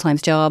family have full-time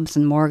jobs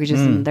and mortgages,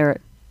 and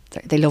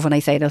they love when I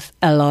say this,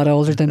 a lot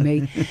older than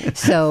me.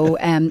 So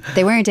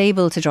they weren't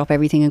able to drop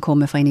everything and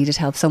come if I needed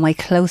help. So my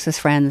closest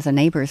friends and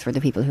neighbours were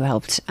the people who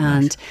helped.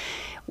 And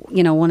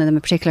one of them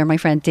in particular, my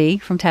friend Dee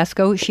from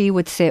Tesco, she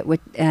would sit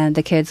with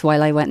the kids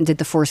while I went and did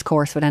the first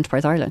course with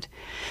Enterprise Ireland.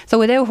 So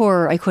without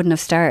her, I couldn't have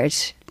started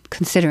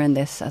considering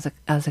this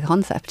as a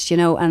concept,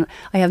 and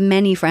I have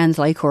many friends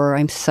like her.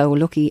 I'm so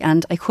lucky,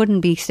 and I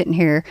couldn't be sitting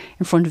here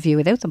in front of you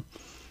without them.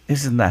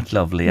 Isn't that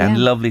lovely? Yeah.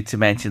 And lovely to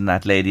mention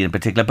that lady in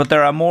particular. But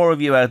there are more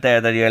of you out there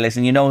that you're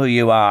listening. You know who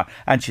you are.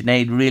 And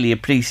Sinead really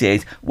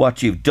appreciates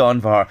what you've done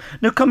for her.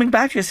 Now, coming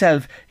back to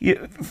yourself,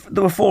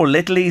 there were 4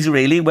 littlies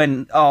really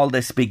when all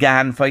this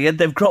began for you.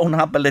 They've grown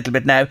up a little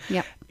bit now.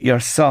 Yep. Your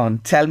son,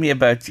 tell me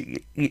about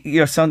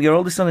your son. Your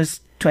oldest son is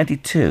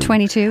 22.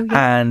 22,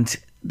 yeah. And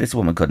this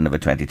woman couldn't have a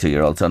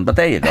 22-year-old son. But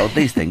there you go.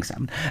 These things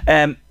happen.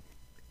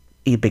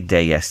 a big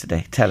day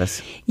yesterday. Tell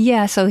us.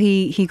 Yeah, so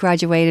he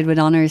graduated with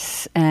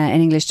honours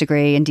in English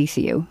degree in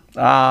DCU.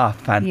 Ah,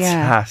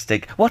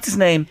 fantastic. Yeah. What's his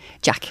name?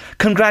 Jack.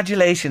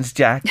 Congratulations,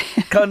 Jack.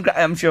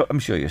 I'm sure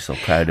you're so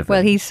proud of him.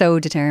 Well, he's so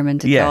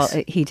determined. Yes.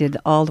 He did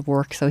all the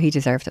work, so he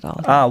deserved it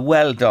all. Ah,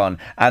 well done.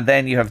 And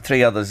then you have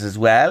 3 others as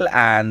well,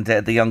 and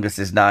the youngest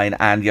is 9,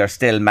 and you're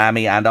still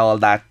mammy and all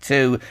that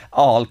too.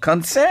 All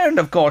concerned,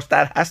 of course.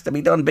 That has to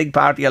be done. Big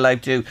part of your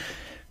life too.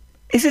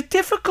 Is it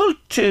difficult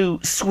to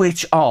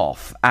switch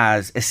off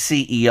as a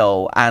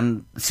CEO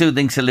and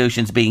Soothing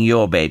Solutions being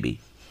your baby?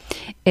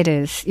 It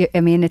is.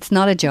 I mean, it's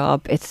not a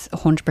job. It's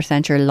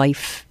 100% your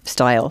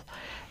lifestyle,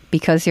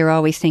 because you're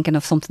always thinking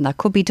of something that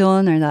could be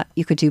done or that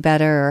you could do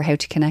better, or how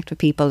to connect with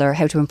people or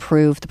how to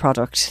improve the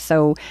product.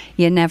 So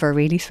you never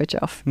really switch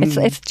off.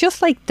 It's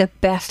just like the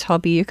best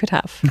hobby you could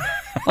have.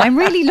 I'm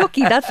really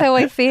lucky. That's how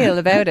I feel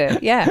about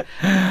it. Yeah.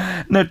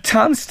 Now,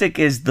 Tonstick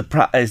is the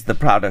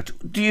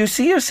product. Do you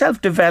see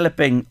yourself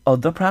developing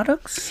other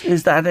products?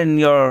 Is that in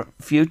your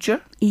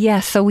future? Yeah.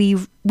 So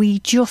we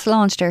just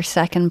launched our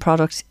second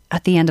product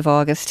at the end of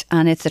August,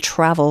 and it's a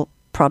travel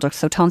product,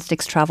 so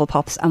Tonstick's Travel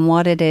Pops. And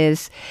what it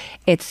is,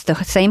 it's the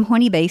same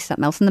honey base that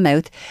melts in the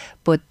mouth,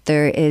 but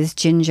there is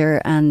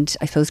ginger and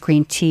I suppose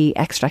green tea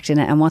extract in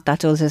it, and what that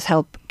does is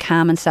help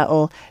calm and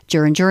settle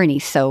during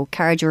journeys, so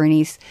car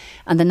journeys.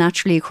 And the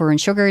naturally occurring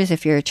sugars,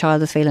 if your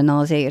child is feeling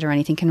nauseated or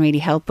anything, can really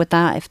help with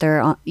that if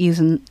they're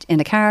using in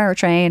a car or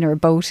train or a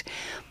boat.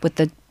 But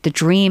the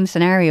dream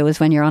scenario is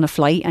when you're on a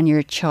flight and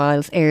your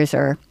child's ears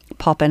are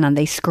popping and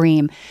they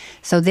scream.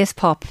 So this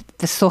pop,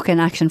 the suck-in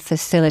action,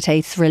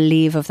 facilitates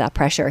relief of that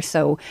pressure.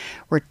 So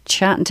we're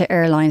chatting to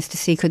airlines to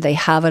see could they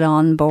have it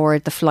on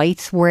board the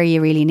flights where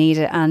you really need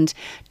it. And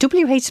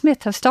WH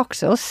Smith have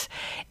stocked us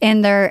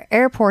in their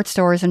airport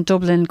stores in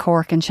Dublin,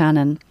 Cork and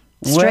Shannon.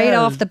 Straight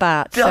off the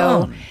bat.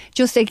 Done. So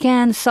just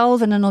again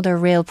solving another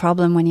real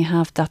problem when you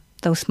have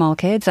those small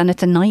kids, and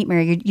it's a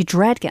nightmare. You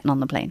dread getting on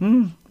the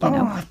plane. You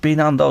know? I've been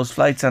on those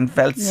flights and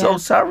felt so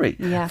sorry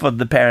for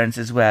the parents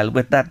as well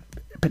with that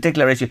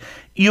particular issue.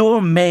 You're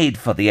made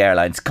for the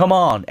airlines. Come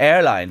on,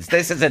 airlines.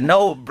 This is a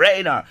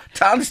no-brainer.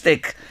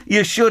 Tonstick,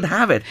 you should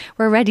have it.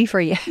 We're ready for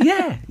you.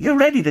 Yeah, you're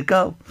ready to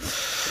go.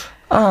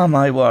 Oh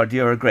my word,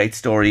 you're a great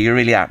story. You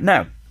really are.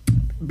 Now,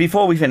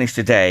 before we finish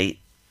today,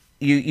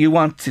 you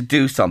want to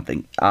do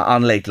something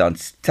on Late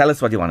Lunch. Tell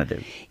us what you want to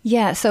do.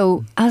 Yeah,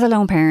 so as a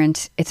lone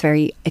parent, it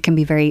can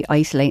be very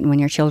isolating when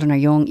your children are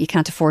young. You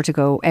can't afford to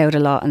go out a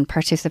lot and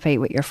participate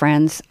with your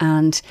friends,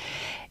 and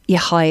you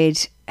hide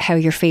how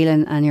you're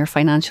feeling and your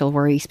financial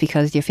worries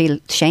because you feel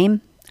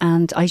shame.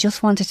 And I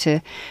just wanted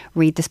to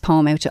read this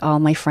poem out to all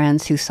my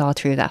friends who saw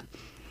through that.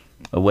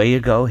 Away you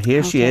go.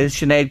 Here she is.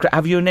 Sinead,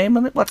 have you a name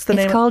on it? What's the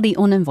name? It's called The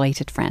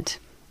Uninvited Friend.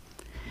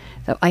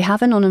 So I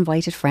have an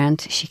uninvited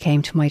friend. She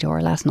came to my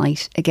door last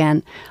night.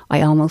 Again,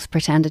 I almost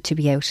pretended to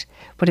be out,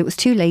 but it was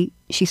too late.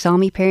 She saw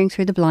me peering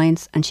through the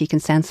blinds and she can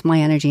sense my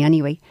energy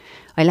anyway.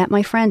 I let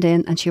my friend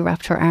in and she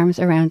wrapped her arms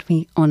around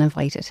me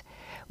uninvited.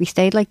 We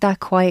stayed like that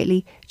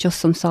quietly, just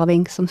some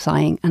sobbing, some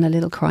sighing and a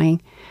little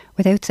crying.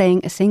 Without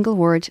saying a single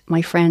word,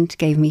 my friend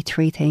gave me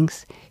 3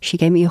 things. She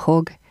gave me a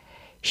hug.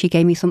 She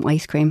gave me some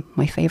ice cream,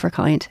 my favourite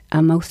kind.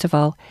 And most of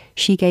all,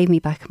 she gave me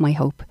back my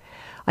hope.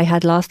 I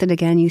had lost it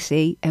again, you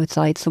see,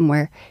 outside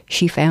somewhere.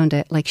 She found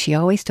it, like she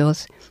always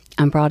does,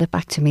 and brought it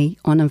back to me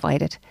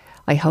uninvited.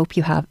 I hope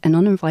you have an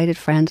uninvited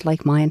friend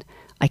like mine.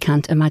 I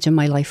can't imagine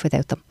my life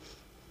without them.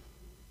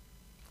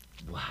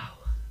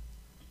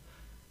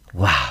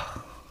 Wow.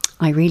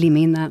 I really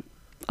mean that.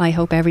 I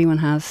hope everyone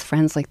has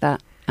friends like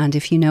that. And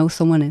if you know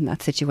someone in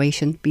that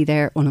situation, be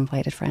their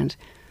uninvited friend.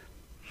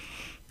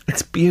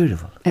 It's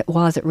beautiful. It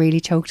was. It really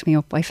choked me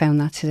up. I found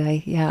that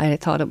today. Yeah, I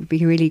thought it would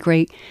be a really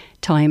great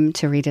time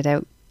to read it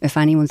out. If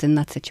anyone's in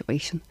that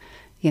situation,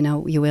 you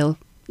know, you will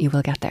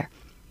get there.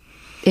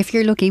 If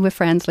you're lucky with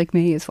friends like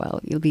me as well,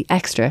 you'll do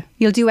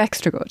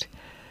extra good.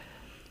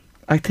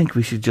 I think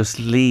we should just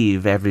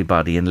leave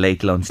everybody in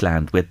Late Lunch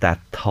Land with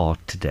that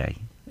thought today.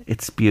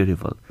 It's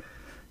beautiful.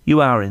 You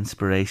are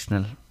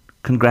inspirational.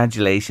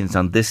 Congratulations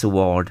on this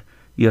award,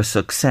 your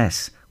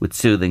success with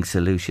Soothing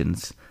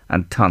Solutions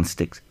and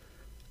Tonstick,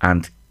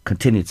 and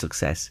continued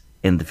success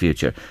in the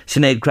future.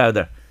 Sinead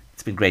Crowther,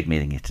 it's been great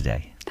meeting you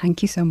today.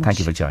 Thank you so much. Thank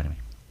you for joining me.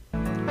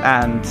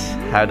 And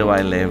How Do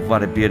I Live?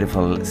 What a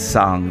beautiful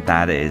song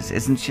that is.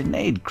 Isn't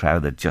Sinead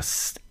Crowther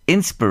just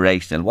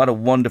inspirational? What a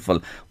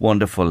wonderful,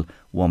 wonderful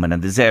woman,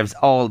 and deserves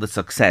all the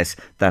success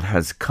that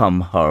has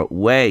come her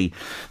way.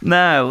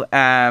 Now,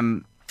 I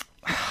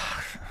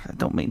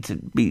don't mean to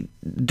be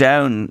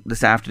down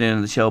this afternoon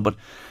on the show, but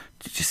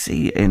did you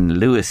see in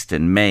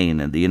Lewiston,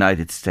 Maine in the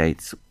United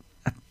States,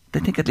 I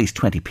think at least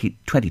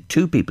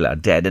 22 people are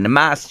dead in a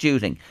mass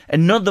shooting.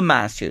 Another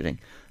mass shooting.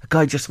 A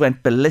guy just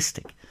went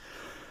ballistic.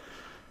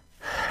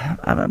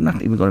 I'm not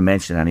even going to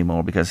mention it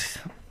anymore because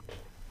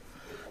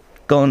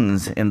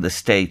guns in the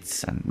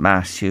States and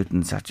mass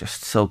shootings are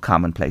just so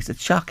commonplace.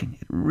 It's shocking.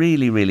 It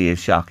really, really is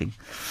shocking.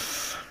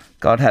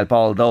 God help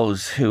all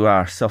those who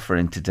are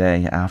suffering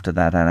today after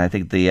that. And I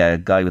think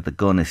the guy with the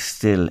gun is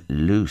still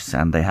loose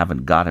and they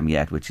haven't got him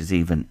yet, which is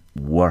even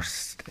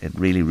worse. It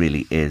really,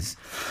 really is.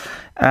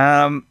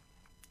 What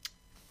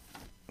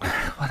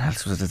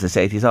else was it to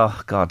say to you?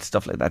 Oh, God,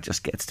 stuff like that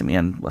just gets to me.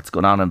 And what's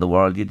going on in the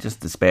world, you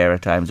just despair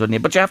at times, wouldn't you?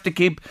 But you have to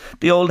keep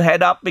the old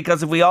head up,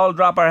 because if we all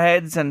drop our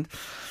heads and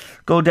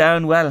go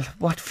down, well,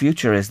 what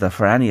future is there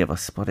for any of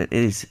us? But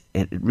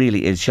it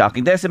really is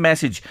shocking. There's a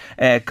message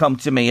come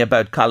to me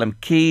about Colm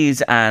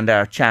Keys and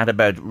our chat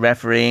about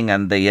refereeing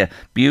and the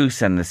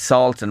abuse and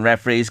assault and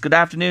referees. Good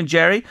afternoon,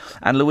 Jerry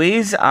and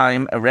Louise.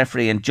 I'm a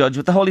referee and judge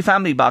with the Holy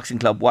Family Boxing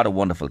Club. What a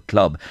wonderful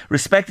club.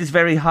 Respect is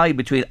very high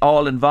between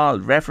all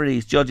involved,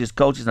 referees, judges,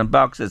 coaches and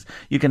boxers.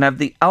 You can have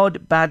the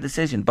odd bad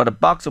decision, but a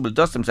boxer will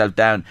dust himself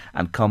down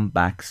and come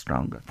back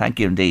stronger. Thank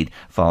you indeed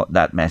for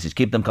that message.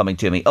 Keep them coming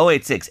to me.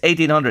 086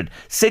 1800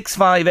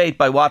 658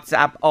 by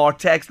WhatsApp or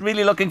text.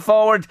 Really looking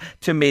forward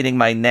to meeting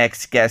my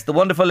next guest, the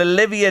wonderful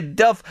Olivia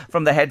Duff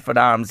from the Headford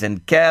Arms in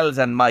Kells,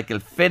 and Michael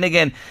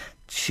Finnegan.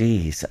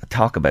 Cheese,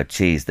 talk about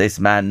cheese. This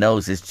man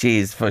knows his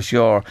cheese for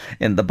sure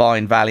in the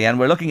Boyne Valley, and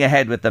we're looking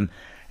ahead with them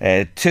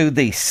to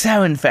the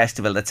Samhain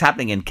Festival that's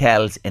happening in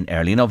Kells in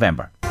early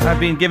November. I've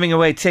been giving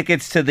away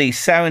tickets to the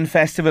Samhain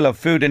Festival of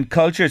Food and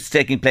Culture. It's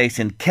taking place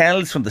in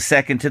Kells from the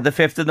 2nd to the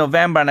 5th of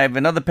November, and I have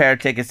another pair of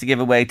tickets to give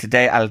away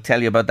today. I'll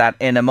tell you about that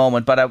in a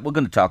moment, but we're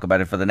going to talk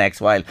about it for the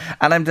next while.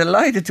 And I'm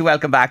delighted to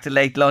welcome back to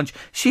Late Lunch.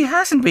 She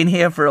hasn't been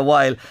here for a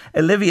while.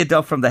 Olivia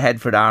Duff from the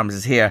Headford Arms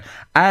is here,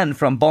 and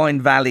from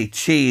Boyne Valley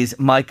Cheese,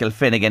 Michael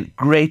Finnegan.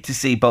 Great to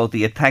see both of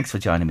you. Thanks for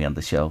joining me on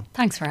the show.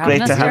 Thanks for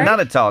having us. Great to have. Not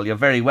at all. You're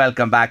very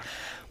welcome back.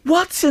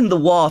 What's in the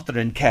water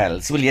in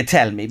Kells, will you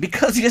tell me?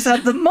 Because you are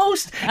the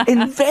most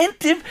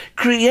inventive,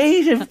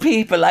 creative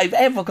people I've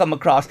ever come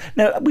across.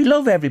 Now, we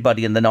love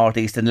everybody in the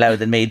Northeast and Louth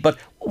and Meath, but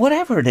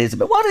whatever it is,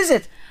 but what is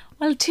it?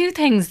 Well, two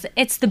things.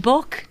 It's the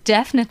book,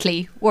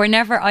 definitely.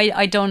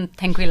 I don't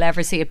think we'll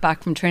ever see it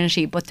back from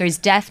Trinity, but there's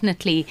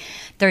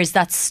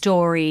that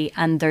story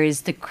and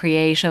there's the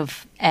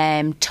creative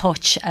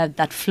touch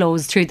that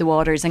flows through the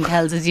waters in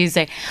Kells, as you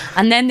say.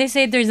 And then they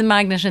say there's a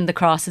magnet in the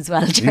cross as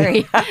well,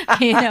 Jerry.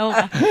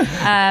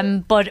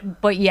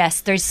 But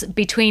yes, there's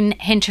between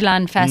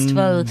Hinterland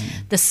Festival,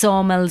 the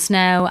Sawmills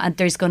now, and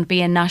there's going to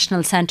be a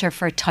National Centre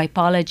for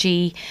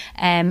Typology.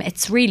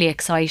 It's really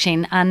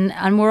exciting,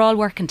 and we're all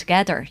working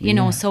together, you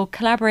know, so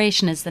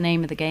collaboration is the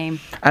name of the game.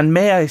 And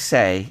may I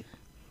say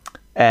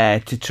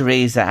to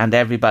Teresa and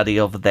everybody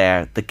over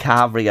there, the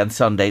Calvary on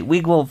Sunday,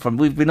 we've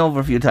been over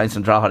a few times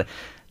from Drogheda.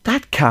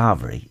 That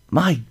Calvary,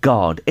 my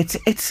God,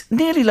 it's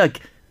nearly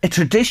like a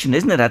tradition,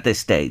 isn't it, at this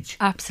stage?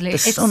 Absolutely.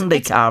 The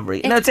Sunday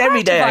Calvary. It's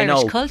every day, I know.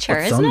 Irish culture,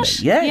 isn't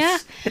Sunday. it?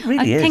 Yes, it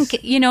really is. I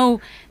think, you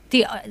know,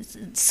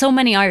 so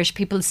many Irish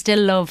people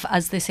still love,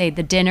 as they say,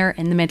 the dinner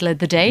in the middle of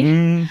the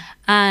day.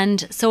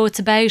 And so it's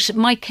about,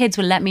 my kids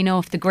will let me know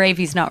if the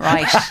gravy's not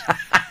right.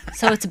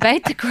 So it's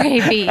about the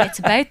gravy, it's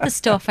about the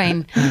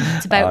stuffing,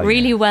 it's about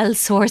really well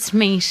sourced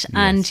meat,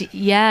 and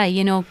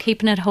you know,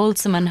 keeping it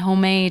wholesome and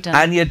homemade.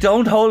 And you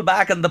don't hold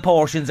back on the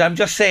portions. I'm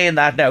just saying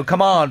that now.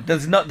 Come on,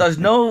 there's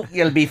no.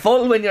 You'll be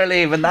full when you're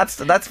leaving.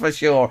 That's for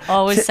sure.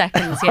 Always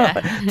seconds, yeah.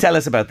 Tell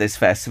us about this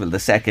festival, the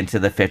 2nd to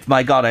the 5th.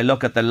 My God, I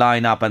look at the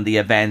lineup and the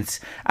events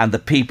and the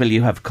people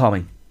you have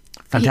coming.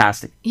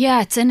 Fantastic.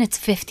 Yeah, it's in its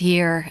 5th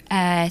year.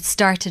 It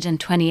started in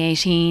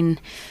 2018.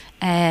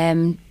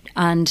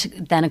 And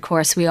then, of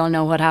course, we all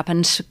know what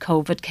happened.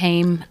 COVID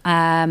came.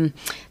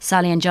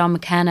 Sally and John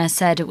McKenna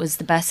said it was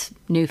the best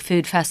new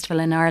food festival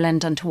in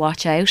Ireland and to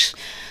watch out.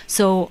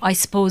 So I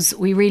suppose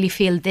we really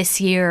feel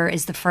this year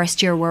is the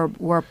first year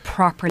we're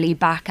properly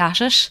back at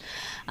it.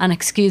 And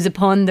excuse a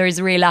pun, there's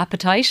a real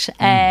appetite.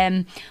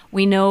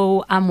 We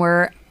know, and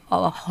we're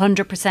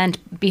 100%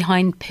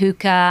 behind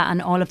Puka and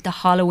all of the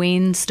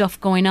Halloween stuff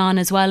going on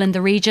as well in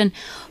the region.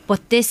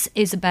 But this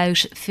is about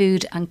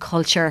food and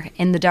culture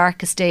in the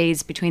darkest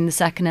days between the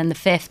 2nd and the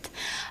 5th.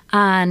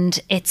 And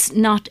it's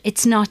not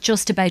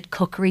just about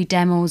cookery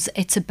demos.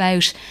 It's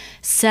about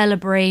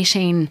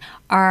celebrating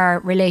our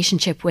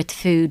relationship with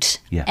food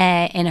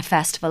in a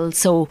festival.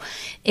 So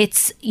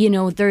it's, you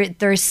know,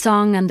 there's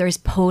song and there's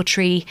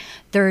poetry,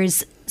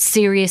 there's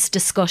serious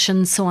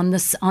discussions. So on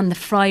the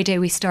Friday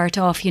we start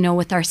off, you know,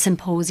 with our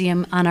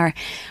symposium, and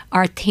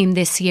our theme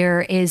this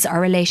year is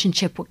our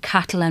relationship with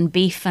cattle and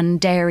beef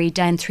and dairy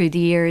down through the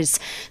years.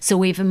 So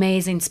we've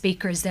amazing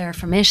speakers there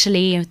from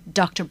Italy,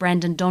 Dr.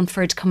 Brendan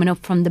Dunford coming up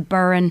from the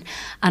Burren,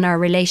 and our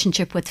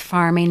relationship with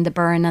farming, the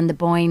Burren and the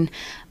Boyne.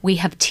 We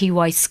have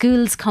TY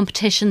Schools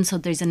competition, so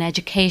there's an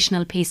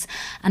educational piece,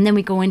 and then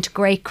we go into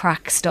great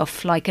crack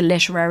stuff like a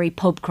literary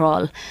pub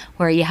crawl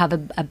where you have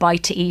a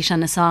bite to eat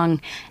and a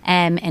song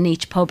in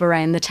each pub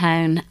around the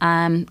town,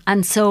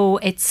 and so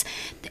it's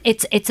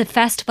a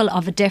festival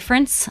of a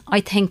difference. I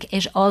think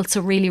it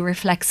also really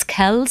reflects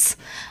Kells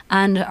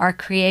and our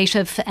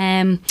creative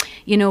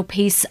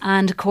piece,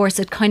 and of course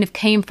it kind of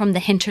came from the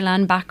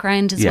hinterland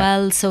background as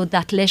well, so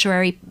that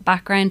literary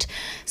background.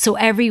 So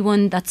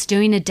everyone that's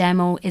doing a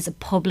demo is a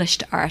pub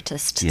published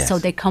artist. So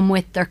they come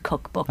with their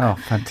cookbook. Oh,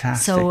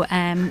 fantastic. So,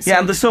 and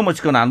there's so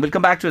much going on. We'll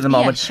come back to it in a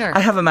moment. Sure.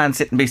 I have a man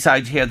sitting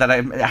beside you here that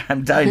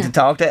I'm dying to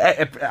talk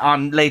to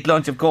on Late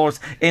Lunch, of course,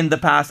 in the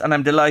past, and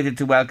I'm delighted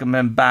to welcome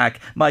him back,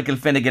 Michael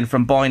Finnegan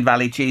from Boyne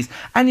Valley Cheese.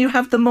 And you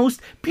have the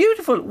most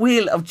beautiful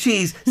wheel of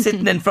cheese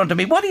sitting in front of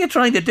me. What are you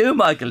trying to do,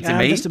 Michael, to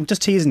me? I'm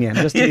just teasing you.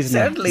 You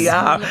certainly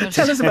are.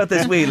 Tell us about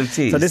this wheel of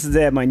cheese. So this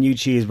is my new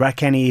cheese,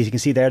 Rathkenny. As you can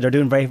see there, they're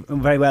doing very,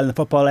 very well in the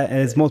football,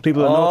 as most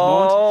people know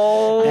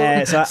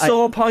at the moment.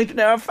 So appointed in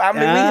our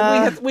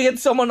family. We had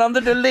someone under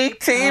the league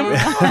team.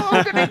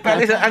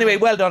 Anyway,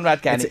 well done,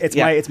 Rathkenny.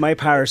 It's my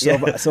parish.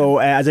 So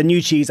as a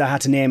new cheese, I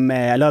had to name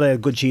a lot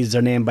of good cheeses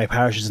are named by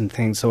parishes and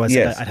things. So I'd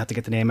have to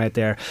get the name out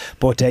there.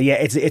 But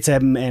it's a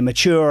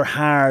mature,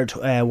 hard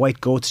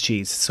white goat's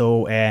cheese.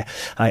 So I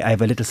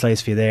have a little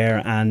slice for you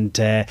there, and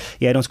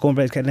it's going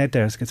very, getting out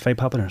there. It's very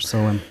popular.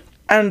 So.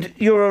 And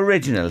your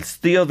originals,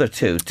 the other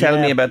two, tell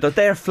me about that.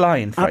 They're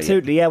flying for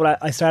Absolutely, yeah. Well,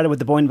 I started with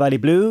the Boyne Valley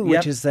Blue,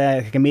 which is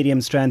like a medium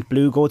strength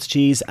blue goat's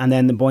cheese, and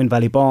then the Boyne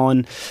Valley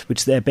Bon,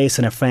 which is based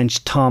on a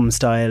French Tom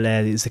style.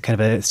 It's a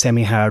kind of a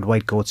semi-hard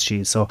white goat's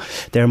cheese. So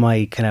they're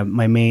my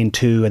main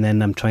two, and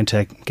then I'm trying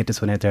to get this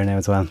one out there now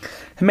as well.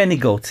 How many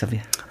goats have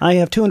you? I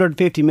have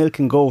 250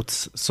 milking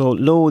goats, so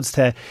loads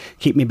to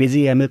keep me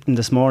busy. I milked them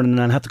this morning,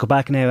 and I'll have to go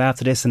back now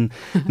after this and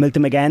milk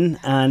them again.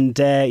 And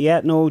I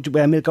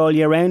milk all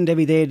year round,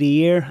 every day of the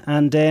year,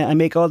 and I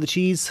make all the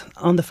cheese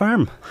on the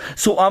farm.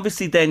 So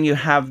obviously then you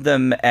have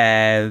them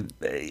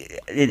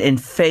in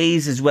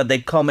phases where they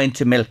come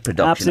into milk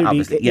production.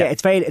 Absolutely,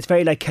 it's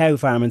very like cow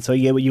farming. So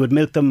you would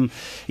milk them.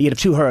 You'd have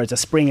two herds, a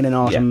spring and an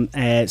autumn.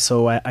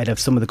 So I'd have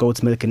some of the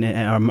goats milking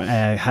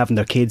having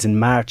their kids in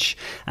March,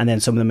 and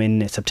then some of them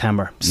in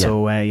September.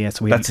 So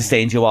that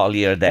sustains you all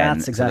year then.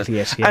 That's exactly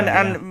it.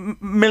 And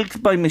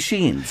milked by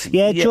machines.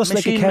 Yeah, just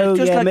like a cow.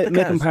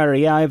 Milking parlour.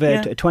 Yeah, I have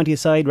a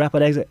 20-a-side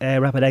rapid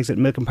exit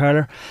milking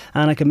parlour,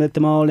 and I can milk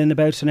them all in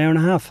about an hour and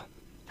a half.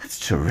 That's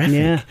terrific.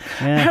 Yeah.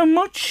 How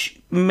much?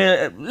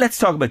 Let's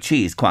talk about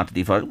cheese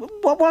quantity first.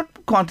 What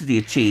quantity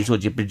of cheese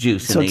would you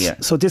produce in a year?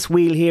 So this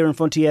wheel here in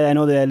front of you, I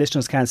know the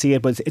listeners can't see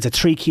it, but it's a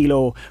 3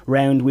 kilo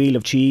round wheel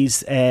of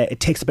cheese. It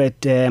takes about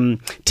 10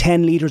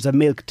 litres of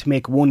milk to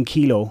make 1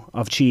 kilo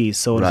of cheese.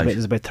 So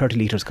there's about 30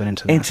 litres going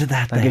into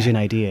that. That gives you an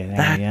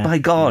idea. By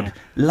God,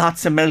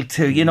 lots of milk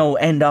to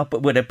end up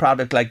with a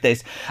product like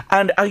this.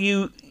 And are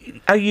you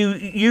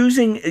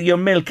using your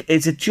milk?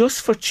 Is it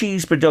just for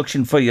cheese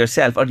production for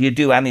yourself, or do you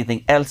do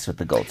anything else with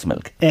the goat's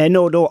milk?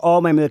 No,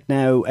 all my milk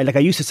now, like I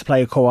used to supply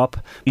a co-op,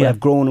 but I've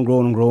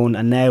grown,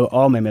 and now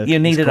all my milk is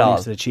going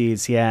into the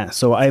cheese.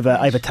 So I have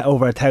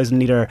over 1,000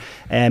 litre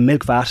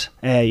milk vat,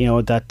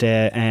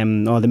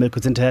 that all the milk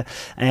goes into,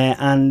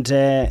 and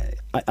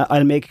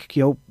I'll make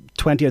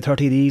 20 or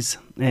 30 of these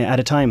at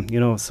a time,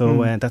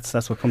 so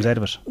that's what comes out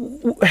of it.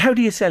 How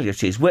do you sell your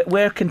cheese?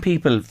 Where can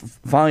people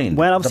find?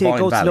 Well, obviously it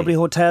goes to lovely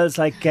hotels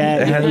like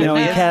in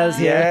Kells,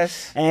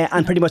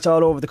 and pretty much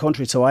all over the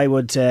country. So I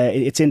would,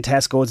 it's in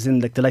Tesco, it's in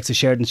like the likes of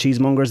Sheridan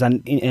Cheesemongers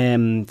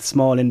and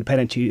small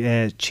independent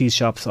cheese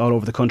shops all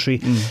over the country,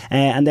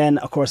 and then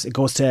of course it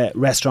goes to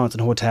restaurants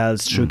and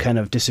hotels through kind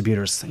of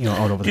distributors,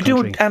 all over the country. Do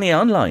you do any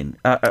online?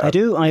 I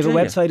do. I have a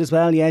website as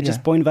well.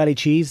 Just Boyne Valley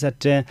Cheese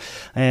at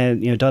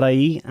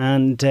 .ie,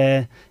 and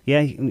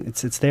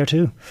it's there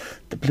too.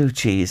 The blue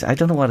cheese. I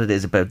don't know what it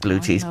is about blue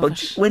cheese,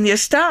 but when you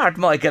start,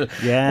 Michael,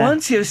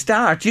 once you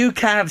start, you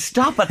can't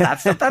stop at that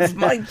stuff. That's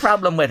my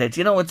problem with it.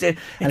 And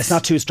it's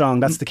not too strong.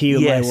 That's the key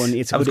with my one.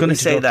 I was going to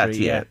say that.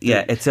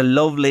 It's a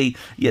lovely.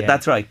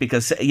 That's right,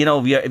 because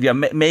if you're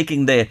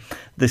making the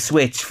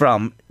switch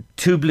from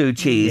to blue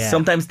cheese,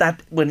 sometimes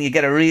that when you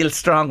get a real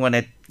strong one,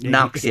 it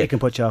knocks you. It can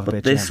put you off a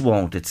bit. This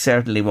won't. It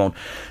certainly won't.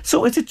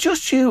 So is it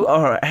just you,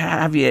 or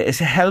have you?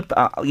 Is it help?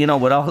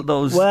 With all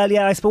those? Well,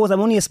 I suppose I'm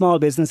only a small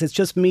business. It's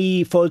just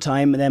me full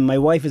time, and then my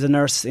wife is a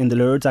nurse in the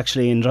Lourdes,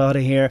 actually in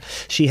Drogheda here.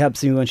 She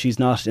helps me when she's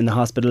not in the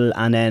hospital,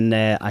 and then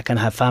I can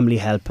have family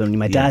help. And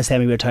my dad's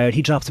semi-retired.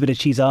 He drops a bit of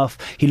cheese off.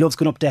 He loves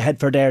going up to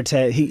Headford there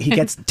he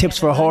gets tips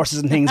for horses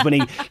and things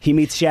when he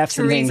meets chefs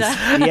and things.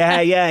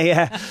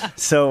 Yeah.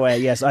 So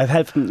so I've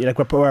helped him.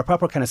 We're a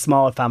proper kind of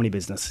small family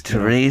business.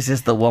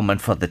 Teresa's the woman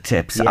for the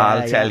tips.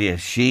 I'll tell you,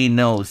 she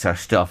knows her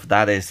stuff.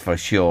 That is for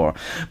sure.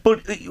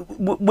 But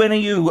when are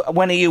you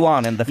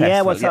on in the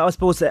festival? I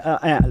suppose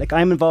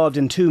I'm involved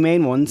in two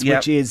main ones,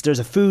 which is there's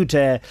a food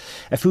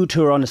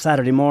tour on a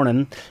Saturday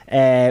morning,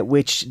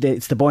 which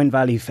it's the Boyne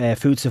Valley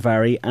Food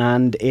Safari,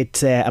 and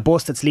it's a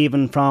bus that's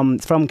leaving from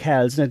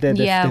Kells,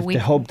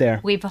 the hub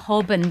there. We've a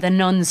hub in the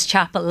Nuns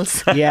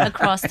Chapels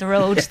across the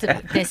road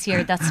this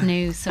year. That's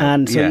new. So.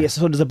 And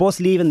so there's a bus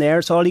leaving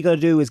there. So all you got to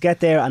do is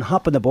get there and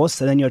hop on the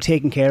bus, and then you're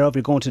taken care of.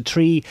 You're going to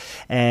 3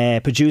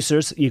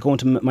 producers. You're going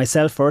to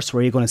myself first,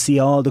 where you're going to see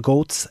all the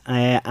goats,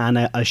 and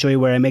I'll show you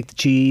where I make the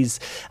cheese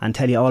and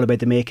tell you all about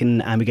the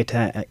making, and we get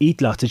to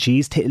eat lots of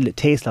cheese,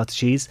 taste lots of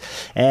cheese.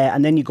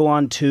 And then you go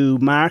on to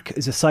Mark,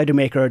 is a cider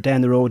maker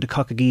down the road, the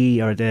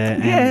Cockagee or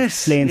the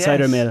Slane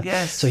Cider Mill.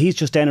 Yes. So he's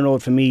just down the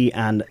road from me,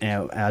 and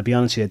I'll be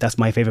honest with you, that's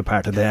my favourite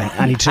part of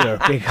any tour,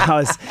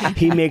 because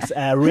he makes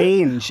a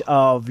range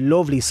of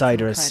lovely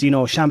ciders, you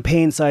know,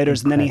 champagne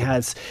ciders, and then he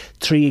has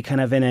 3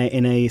 kind of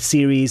in a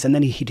series, and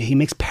then he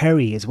makes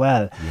Perry as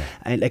well.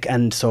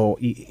 And so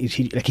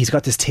he's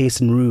got this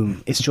tasting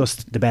room. It's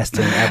just the best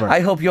thing ever. I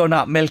hope you're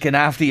not milking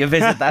after you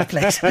visit that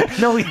place.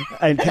 No,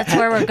 that's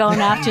where we're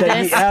going after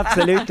this.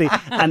 Absolutely.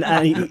 And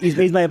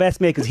he's my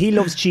best mate, because he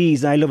loves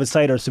cheese and I love his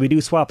cider, so we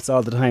do swaps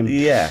all the time.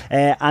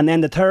 And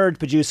then the third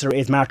producer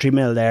is Martry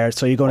Mill there,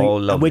 so you're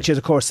going to, which is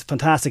of course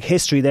fantastic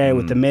history there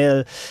with the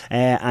mill,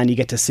 and you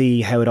get to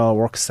see how it all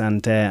works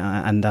and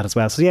that as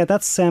well. So yeah,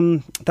 that's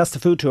the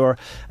food tour,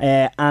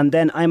 and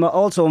then I'm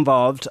also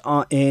involved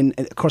in,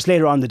 of course,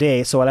 later on the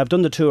day. So while I've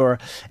done the tour,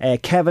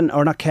 John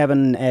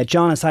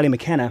and Sally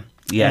McKenna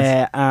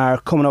are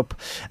coming up,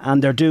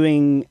 and they're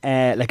doing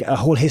like a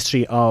whole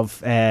history of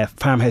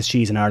farmhouse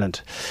cheese in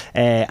Ireland,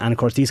 and of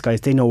course these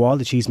guys, they know all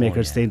the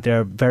cheesemakers.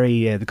 They're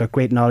very they've got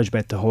great knowledge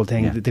about the whole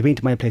thing. They've been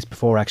to my place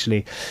before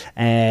actually,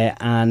 so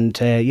I'm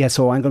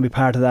going to be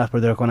part of that,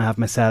 where they're going to have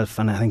myself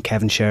and I think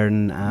Kevin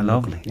Sheridan, and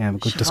a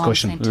good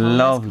discussion.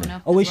 Lovely.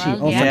 Oh, is she?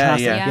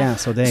 Fantastic.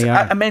 So they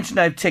are. I mentioned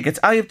I have tickets.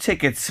 I have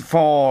tickets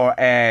for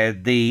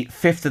the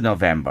 5th of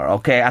November,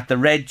 at the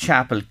Red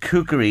Chapel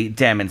Cookery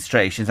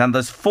demonstrations, and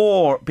there's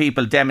 4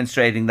 people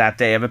demonstrating that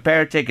day. I have a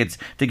pair of tickets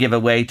to give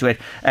away to it.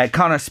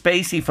 Conor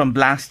Spacey from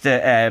Blast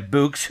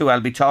Books, who I'll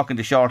be talking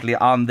to shortly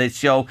on this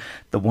show.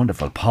 The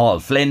wonderful Paul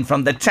Flynn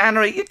from The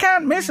Tannery. You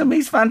can't miss him.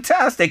 He's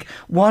fantastic.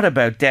 What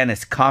about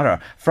Dennis Cotter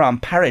from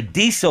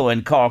Paradiso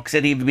in Cork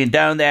City? We've been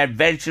down there.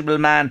 Vegetable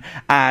Man,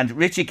 and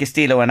Richie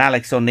Castillo and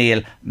Alex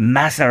O'Neill.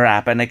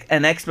 Masarap,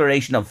 an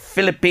exploration of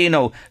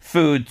Filipino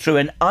food through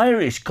an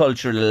Irish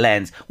cultural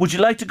lens. Would you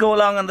like to go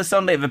along on the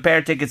Sunday? I have a pair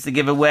of tickets to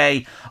give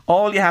away.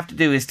 All you have to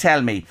do is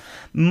tell me.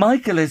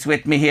 Michael is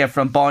with me here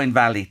from Boyne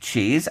Valley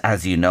Cheese.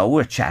 As you know,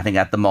 we're chatting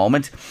at the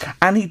moment,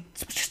 and he's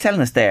just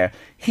telling us there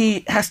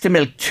he has to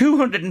milk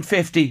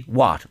 250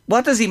 what?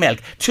 What does he milk?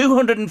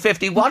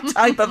 250 what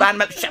type of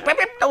animal?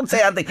 Don't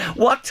say anything.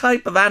 What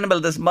type of animal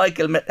does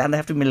Michael milk? And I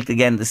have to milk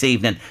again this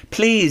evening.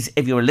 Please,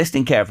 if you were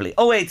listening carefully,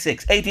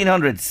 086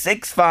 1800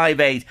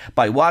 658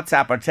 by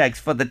WhatsApp or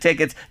text for the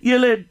tickets.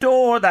 You'll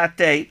adore that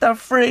day. They're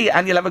free,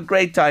 and you'll have a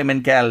great time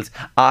in Kells.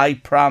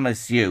 I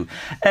promise you.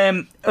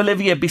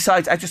 Olivia,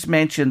 besides, I just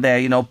mentioned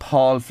there,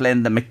 Paul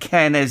Flynn, the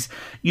McKennas.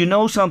 You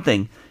know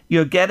something?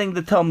 You're getting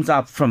the thumbs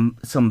up from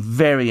some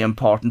very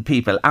important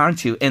people,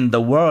 aren't you, in the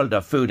world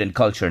of food and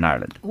culture in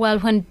Ireland? Well,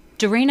 when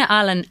Dorina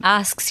Allen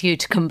asks you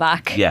to come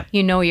back,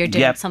 you know you're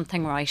doing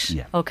something right,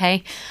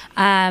 okay?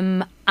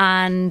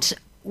 And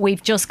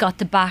we've just got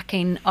the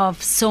backing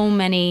of so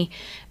many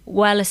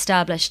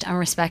well-established and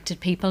respected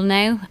people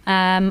now.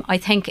 I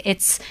think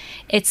it's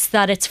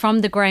that it's from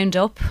the ground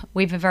up.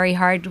 We've a very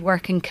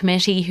hard-working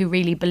committee who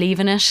really believe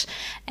in it.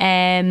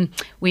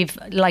 We've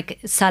like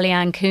Sally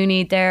Ann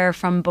Cooney there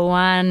from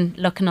Boan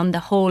looking on the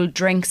whole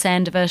drinks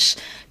end of it.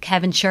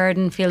 Kevin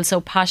Sheridan feels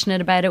so passionate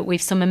about it.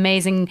 We've some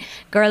amazing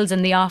girls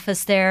in the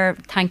office there.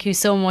 Thank you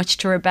so much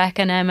to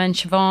Rebecca and Emma and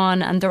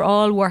Siobhan, and they're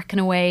all working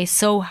away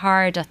so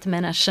hard at the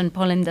minute and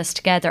pulling this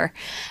together.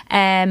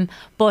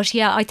 But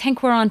yeah, I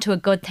think we're onto a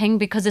good thing,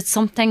 because it's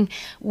something,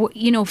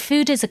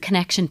 food is a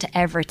connection to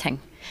everything.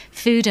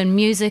 Food and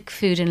music,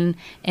 food in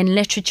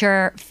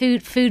literature,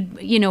 food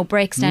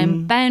breaks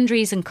down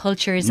boundaries and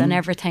cultures and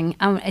everything.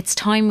 And it's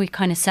time we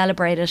kind of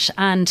celebrate it.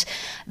 And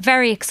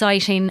very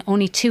exciting,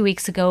 only 2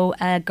 weeks ago,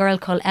 a girl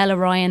called Ella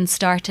Ryan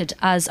started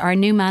as our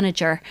new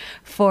manager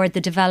for the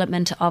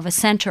development of a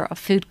centre of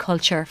food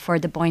culture for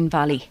the Boyne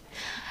Valley.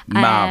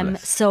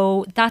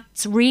 So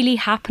that's really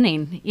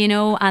happening,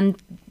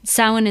 and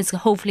Samhain is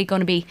hopefully going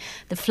to be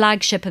the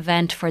flagship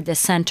event for this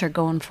centre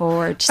going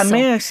forward. And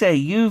may I say,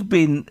 you've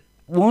been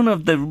one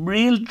of the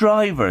real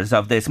drivers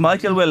of this.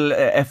 Michael will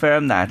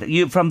affirm that.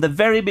 You, from the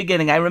very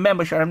beginning, I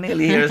remember, sure, I'm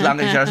nearly here as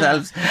long as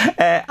yourselves.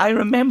 I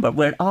remember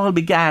where it all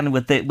began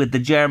with the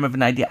germ of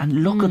an idea,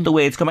 and look at the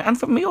way it's coming. And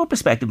from your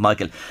perspective,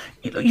 Michael,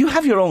 you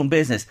have your own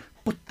business,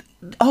 but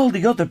all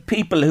the other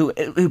people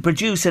who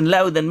produce in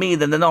Louth and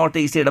Meath in the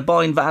northeast here, the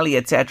Boyne Valley,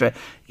 etc.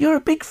 You're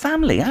a big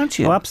family, aren't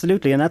you? Oh,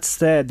 absolutely, and that's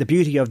the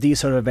beauty of these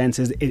sort of events,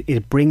 is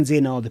it brings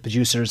in all the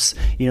producers,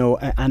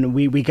 and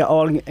we get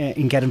all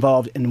get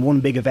involved in one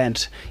big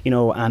event,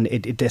 and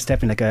it's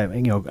definitely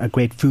like a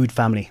great food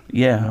family.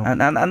 Yeah,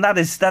 and that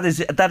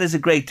is a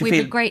great to feel.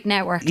 We've a great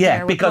network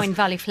there with Boyne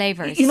Valley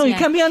Flavours. You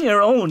can be on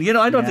your own.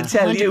 I don't have to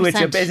tell 100%. You it's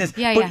your business,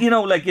 but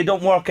like you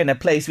don't work in a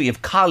place where you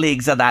have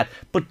colleagues or that.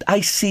 But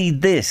I see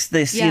this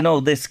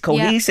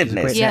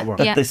cohesiveness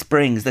that this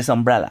brings, this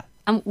umbrella.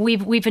 And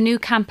we've a new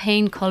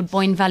campaign called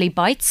Boyne Valley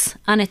Bites,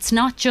 and it's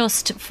not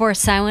just for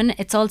Samhain,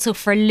 it's also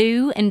for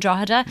Lou in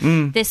Drogheda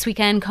this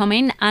weekend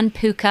coming, and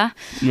Puka.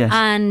 Yes.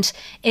 And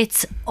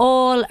it's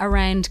all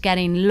around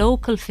getting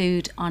local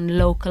food on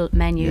local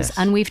menus. Yes.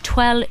 And we've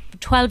 12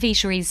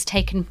 eateries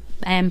taken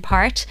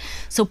part,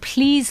 so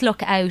please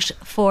look out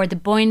for the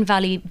Boyne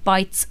Valley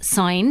Bites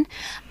sign,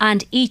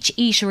 and each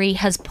eatery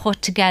has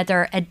put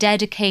together a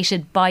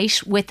dedicated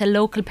bite with a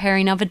local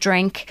pairing of a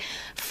drink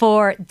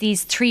for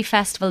these 3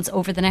 festivals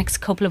over the next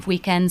couple of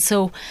weekends.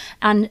 So,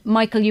 and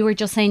Michael, you were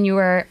just saying you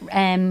were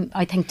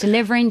I think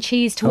delivering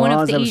cheese to one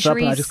of the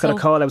eateries. I just got a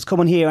call. I was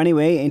coming here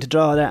anyway into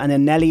Drogheda, and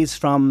then Nelly's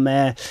from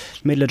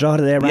middle of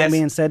Drogheda there rang me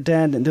and said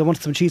they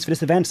wanted some cheese for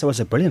this event. So I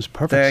said, brilliant,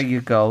 perfect. There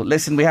you go.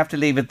 Listen, we have to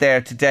leave it there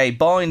today.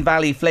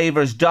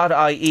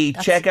 BoyneValleyFlavors.ie.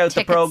 Check out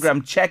the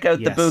programme, check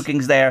out the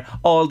bookings there.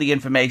 All the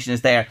information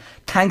is there.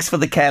 Thanks for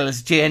the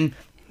Kells gin.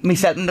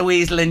 Myself and the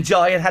Weasel,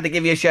 enjoy it. Had to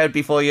give you a shout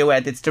before you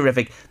went. It's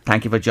terrific.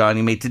 Thank you for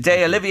joining me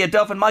today, Olivia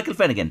Duff and Michael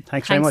Finnegan.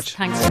 Thanks very much.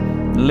 Thanks.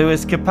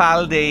 Lewis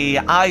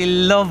Capaldi, I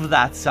love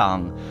that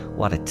song.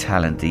 What a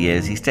talent he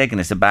is. He's taking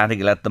a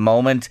sabbatical at the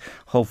moment.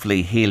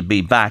 Hopefully he'll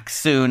be back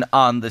soon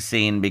on the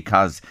scene,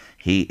 because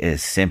he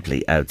is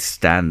simply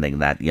outstanding,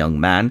 that young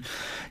man.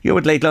 You're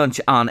with Late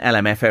Lunch on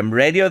LMFM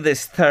Radio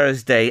this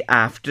Thursday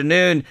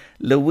afternoon.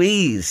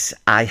 Louise,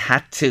 I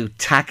had to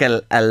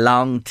tackle a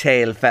long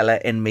tail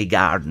fella in me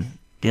garden.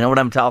 Do you know what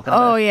I'm talking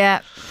about? Oh, yeah.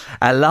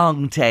 A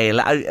long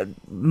tail.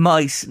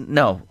 Mice,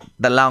 no.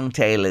 The long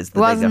tail is the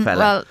bigger fella.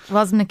 Well,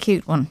 wasn't a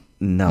cute one.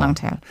 No. Long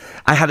tail.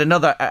 I had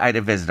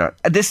a visitor.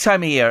 This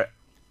time of year,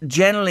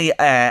 generally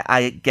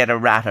I get a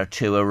rat or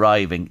two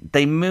arriving.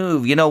 They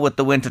move, you know, with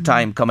the winter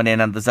time coming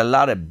in, and there's a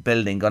lot of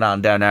building going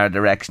on down our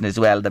direction as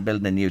well. They're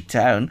building a new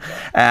town,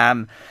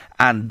 and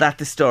that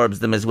disturbs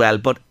them as well.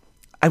 But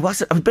I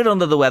was a bit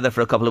under the weather for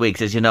a couple of weeks,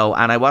 as you know,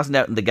 and I wasn't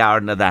out in the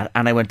garden of that,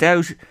 and I went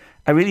out.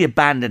 I really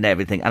abandoned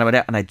everything, and I went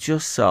out and I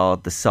just saw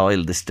the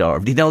soil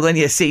disturbed. You know, when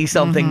you see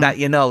something that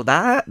you know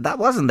that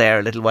wasn't there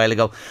a little while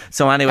ago.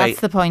 So anyway,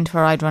 that's the point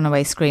where I'd run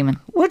away screaming.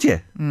 Would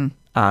you? No.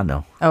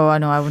 Oh,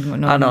 no, I wouldn't.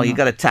 No, you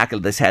got to tackle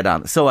this head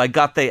on. So I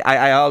got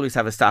I always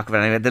have a stock of it.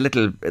 Anyway, the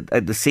little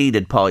the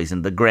seeded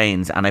poison, the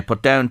grains, and I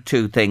put down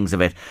 2 things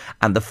of it.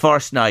 And the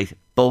first night,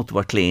 both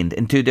were cleaned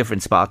in 2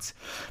 different spots.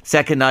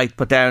 Second night,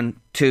 put down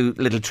 2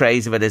 little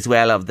trays of it as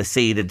well, of the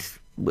seeded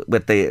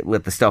with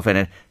the stuff in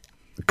it.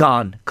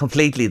 Gone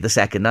completely the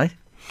second night.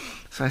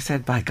 So I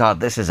said, by God,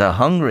 this is a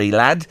hungry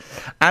lad.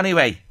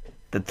 Anyway,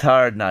 the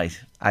third night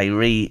I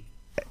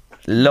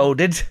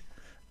reloaded,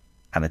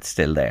 and it's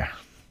still there.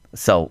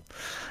 So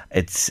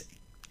he's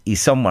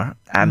somewhere,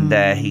 and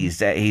he's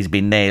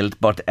been nailed,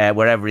 but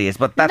wherever he is.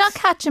 But that's not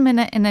catch him in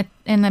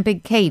a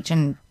big cage.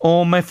 And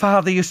oh, my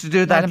father used to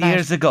do that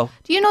years ago.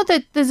 Do you know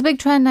that there's a big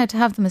trend now to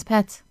have them as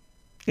pets?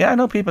 Yeah, I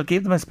know people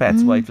keep them as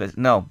pets, wifeless.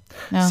 No,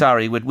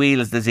 sorry, with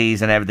Wheel's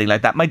disease and everything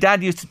like that. My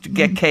dad used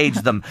to cage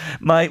them.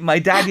 My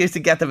dad used to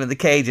get them in the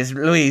cages,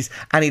 Louise,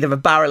 and he'd have a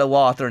barrel of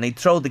water and he'd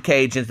throw the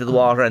cage into the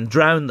water and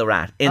drown the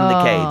rat in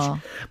the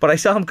cage. But I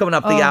saw him coming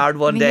up the yard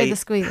one day. You hear the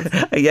squeals?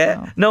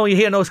 No, you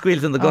hear no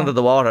squeals in the gun of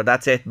the water.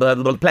 That's it.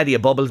 Plenty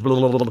of bubbles.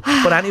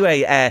 But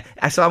anyway,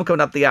 I saw him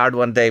coming up the yard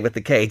one day with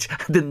the cage.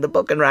 Didn't the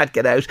bucking rat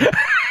get out?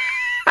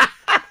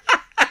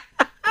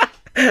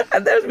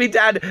 And there's me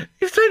dad.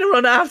 He was trying to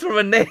run after him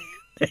and nail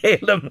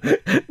him.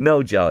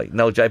 No joy.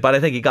 But I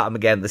think he got him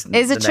again. Is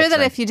it true that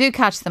if you do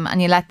catch them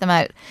and you let them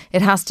out,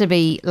 it has to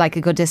be like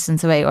a good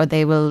distance away, or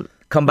they will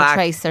come back,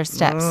 retrace their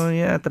steps? Oh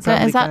yeah,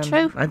 is that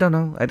true? I don't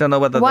know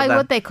whether. Why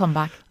would they come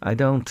back? I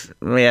don't.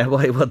 Yeah,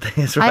 why would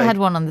they? Right. I had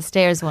one on the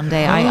stairs one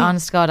day.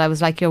 Honest to God, I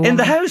was like, "You're in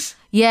the house."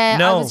 Yeah,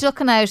 no. I was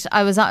looking out.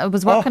 I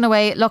was walking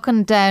away,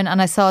 looking down,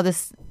 and I saw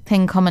this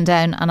thing coming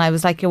down, and I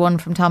was like, "You're one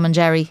from Tom and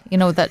Jerry," you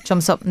know, that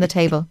jumps up in the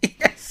table.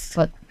 Yes,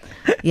 but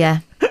yeah.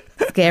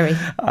 Scary.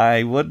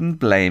 I wouldn't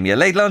blame you.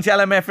 Late Lunch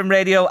LMFM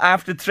Radio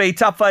after 3,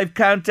 Top 5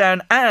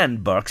 Countdown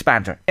and Burke's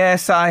Banter.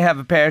 Yes, I have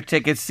a pair of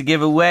tickets to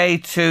give away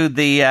to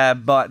the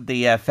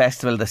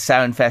festival, the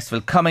Sound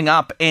Festival, coming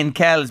up in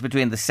Kells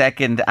between the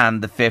 2nd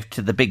and the 5th,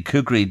 to the big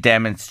kukri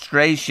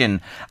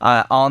demonstration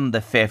on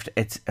the 5th.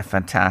 It's a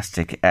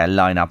fantastic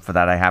lineup for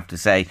that, I have to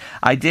say.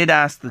 I did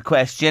ask the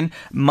question.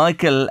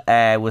 Michael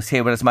was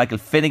here with us, Michael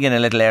Finnegan, a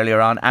little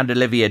earlier on, and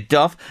Olivia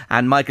Duff,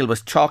 and Michael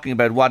was talking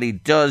about what he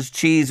does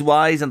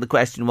cheese-wise, and the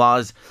question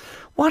was,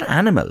 what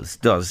animals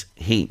does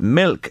he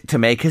milk to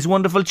make his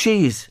wonderful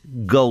cheese?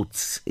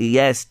 Goats.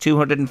 Yes,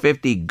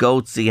 250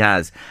 goats he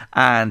has.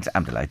 And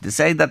I'm delighted to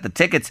say that the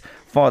tickets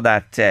for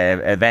that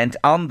event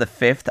on the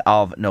 5th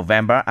of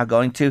November are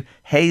going to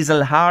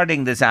Hazel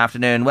Harding this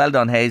afternoon. Well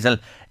done, Hazel.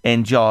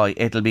 Enjoy.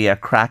 It'll be a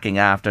cracking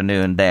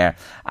afternoon there.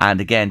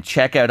 And again,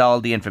 check out all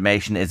the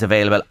information is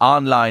available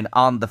online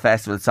on the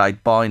festival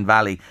site, Boyne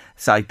Valley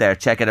site there.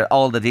 Check it out.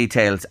 All the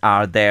details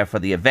are there for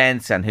the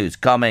events and who's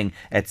coming,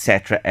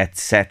 etc.,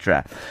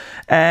 etc.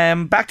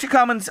 Back to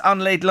comments on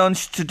Late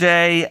Lunch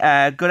today.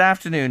 Good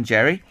afternoon,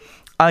 Jerry.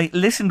 I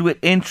listened with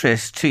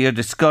interest to your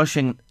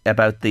discussion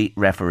about the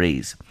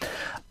referees.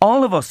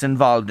 All of us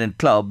involved in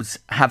clubs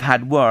have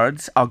had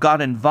words or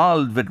got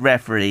involved with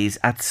referees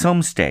at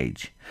some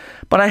stage.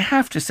 But I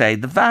have to say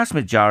the vast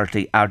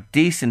majority are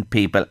decent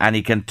people and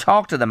you can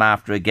talk to them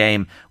after a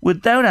game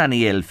without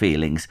any ill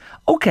feelings.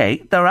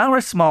 OK, there are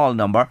a small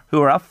number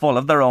who are full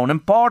of their own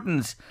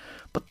importance.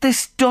 But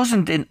this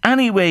doesn't in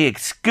any way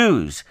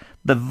excuse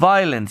the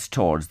violence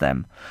towards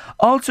them.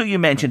 Also, you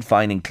mentioned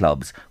fining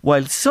clubs.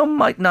 While some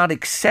might not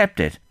accept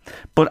it,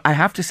 but I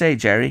have to say,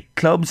 Jerry,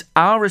 clubs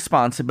are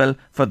responsible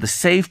for the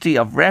safety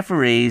of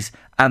referees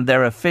and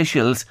their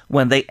officials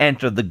when they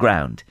enter the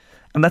ground.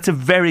 And that's a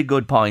very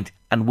good point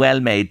and well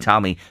made,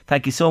 Tommy.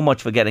 Thank you so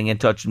much for getting in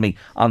touch with me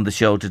on the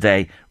show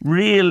today.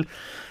 Real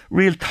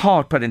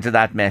thought put into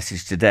that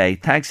message today.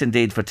 Thanks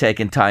indeed for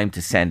taking time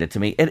to send it to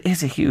me. It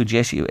is a huge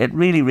issue. It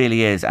really,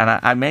 really is. And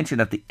I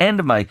mentioned at the end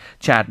of my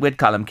chat with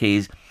Colm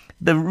Keys,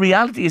 the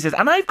reality is,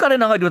 and I've got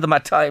annoyed with them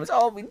at times.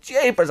 Oh,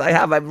 japers,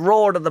 I've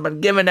roared at them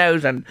and given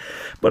out.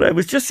 But I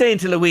was just saying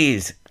to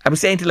Louise,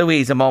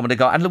 a moment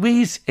ago, and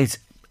Louise is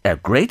a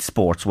great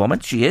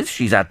sportswoman. She is.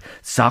 She's at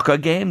soccer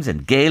games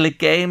and Gaelic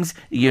games.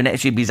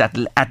 She's at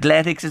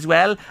athletics as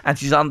well, and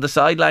she's on the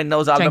sideline.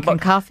 Knows all drinking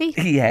coffee.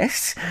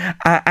 Yes,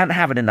 and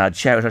having an odd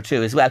shout or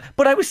two as well.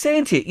 But I was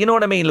saying to you, you know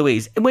what I mean,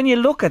 Louise? When you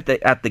look at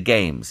the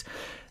games,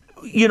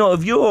 you know,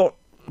 if you're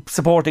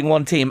supporting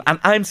one team and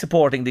I'm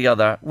supporting the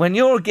other, when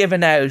you're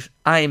giving out,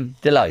 I'm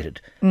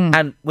delighted,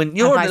 and when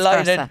you're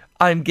delighted, versa.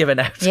 I'm giving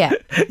out. Yeah.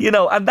 You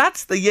know, and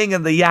that's the yin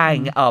and the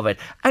yang of it.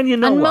 And you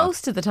know, and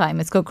most of the time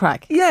it's good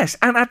crack. Yes,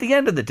 and at the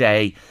end of the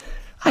day,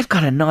 I've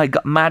got annoyed,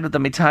 got mad with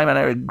them at time, and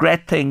I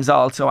regret things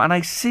also. And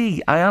I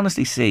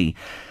honestly see.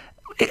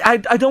 I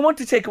don't want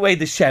to take away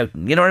the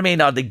shouting, you know what I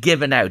mean, or the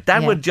giving out.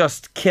 That would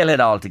just kill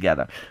it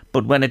altogether.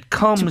 But when it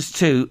comes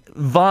to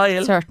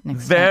vile,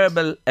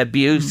 verbal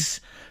abuse,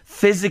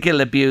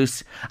 physical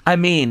abuse, I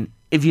mean,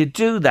 if you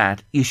do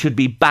that, you should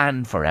be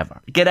banned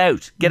forever. Get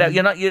out.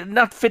 You're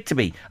not fit to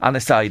be on a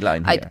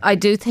sideline here. I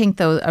do think,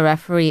 though, a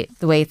referee,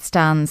 the way it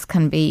stands,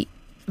 can be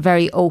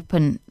very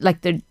open.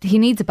 Like, he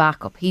needs a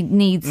backup. He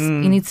needs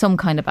some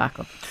kind of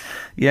backup.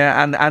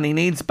 Yeah, and he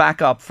needs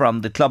backup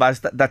from the club. As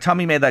that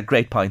Tommy made that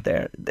great point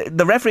there.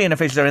 The referee and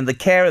officials are in the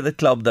care of the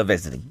club they're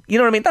visiting. You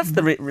know what I mean? That's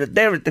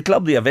they're at the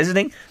club they are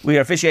visiting. We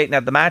are officiating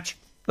at the match.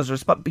 There's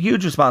a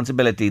huge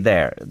responsibility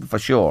there, for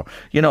sure.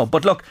 You know,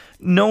 but look,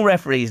 no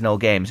referees, no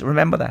games.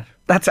 Remember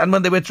that. And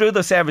when they withdrew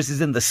their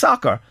services in the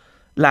soccer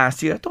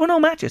last year, there were no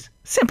matches.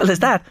 Simple as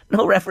that.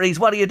 No referees.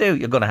 What do?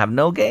 You're going to have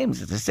no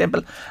games. It's as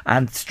simple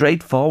and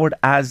straightforward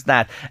as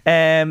that.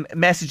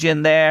 Message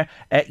in there,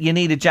 you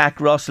need a Jack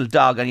Russell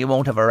dog and you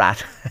won't have a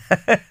rat.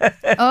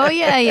 Oh,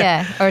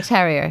 yeah. Or a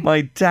terrier.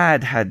 My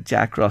dad had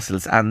Jack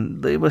Russells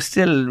and they were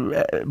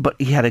still, but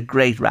he had a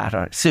great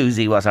ratter.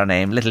 Susie was her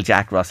name, little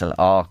Jack Russell.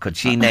 Oh, could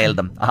she nail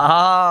them?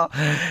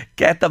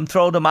 Get them,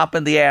 throw them up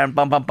in the air and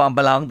bump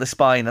along the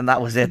spine, and that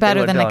was it.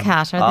 Better than a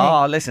cat, are they?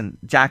 Oh, listen,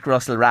 Jack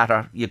Russell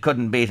ratter, you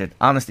couldn't beat it.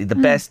 Honestly, the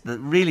best,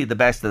 really the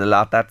best of the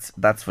lot.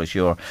 That's for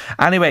sure.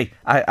 Anyway,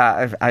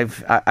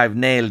 I've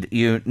nailed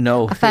you.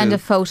 I found a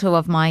photo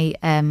of my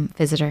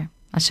visitor.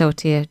 I'll show it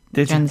to you.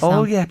 Did you?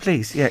 Oh yeah,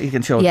 please. Yeah, you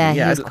can show it. Yeah, he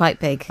was quite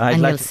big,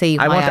 and you'll see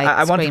why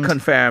I want to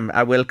confirm.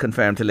 I will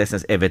confirm to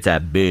listeners if it's a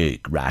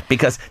big rat,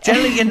 because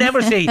generally you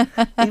never see.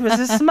 He was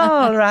a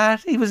small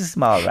rat.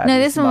 No,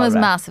 this one was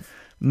massive.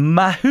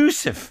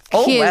 Massive.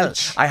 Oh, huge. Well,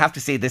 I have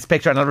to see this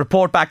picture and I'll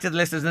report back to the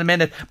listeners in a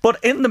minute.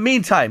 But in the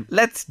meantime,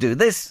 let's do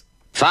this.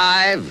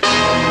 5,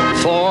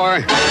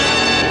 4,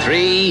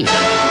 3,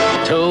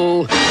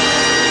 2, 1.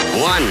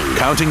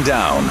 Counting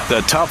down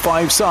the top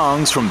 5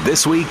 songs from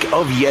this week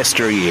of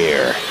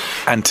yesteryear.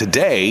 And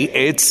today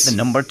it's the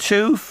number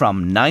 2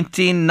 from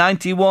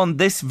 1991.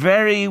 This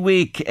very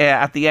week,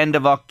 at the end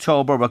of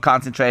October, we're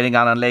concentrating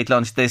on Late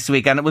Lunch this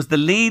week, and it was the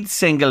lead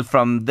single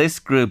from this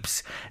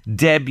group's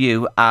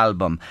debut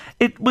album.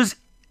 It was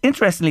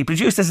interestingly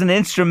produced as an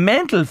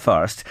instrumental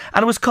first,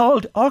 and it was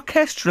called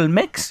Orchestral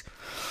Mix.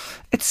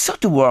 It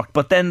sort of worked,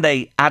 but then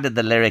they added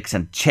the lyrics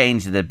and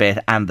changed it a bit,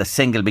 and the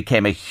single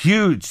became a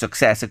huge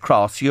success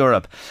across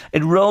Europe.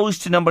 It rose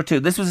to number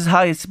 2. This was its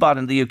highest spot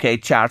in the UK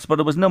charts,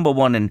 but it was number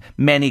 1 in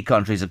many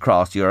countries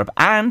across Europe.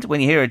 And when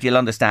you hear it, you'll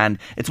understand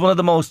it's one of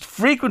the most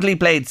frequently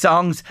played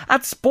songs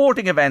at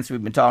sporting events.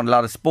 We've been talking a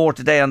lot of sport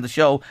today on the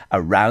show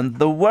around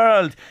the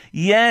world.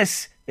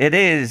 Yes, it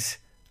is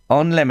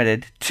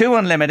Unlimited, Too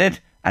Unlimited,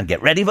 and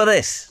get ready for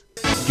this.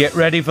 Get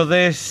ready for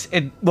this.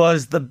 It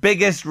was the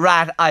biggest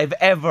rat I've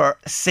ever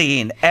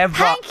seen.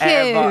 Ever.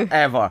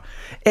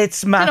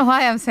 It's I don't know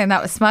why I'm saying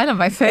that with a smile on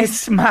my face.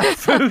 It's Matt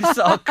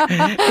Fusuk.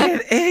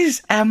 It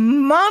is a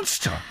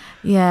monster.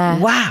 Yeah.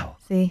 Wow.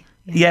 See?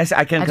 Yes,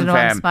 I can confirm. I don't know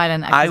why I'm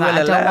smiling. I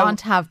don't want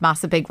to have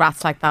massive big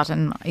rats like that,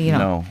 and you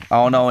know. No.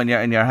 Oh no, in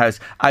your house.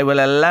 I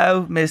will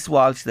allow Miss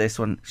Walsh this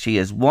one. She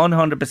is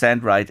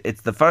 100% right.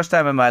 It's the first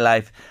time in my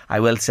life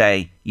I will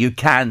say you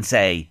can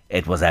say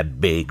it was a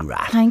big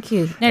rat. Thank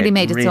you. Nearly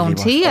made its own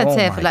tea, I'd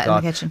say, if it let it in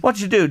the kitchen. What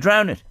did you do?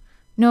 Drown it?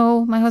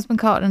 No, my husband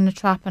caught it in a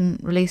trap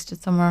and released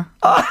it somewhere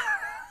in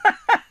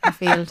the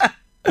field.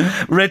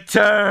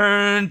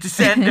 Return to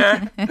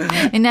sender.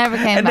 He never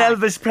came An back.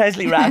 Elvis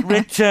Presley rap.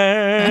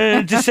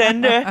 Return to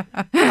sender.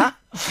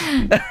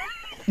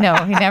 No,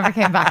 he never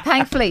came back.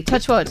 Thankfully,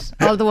 touch wood.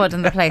 All the wood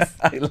in the place.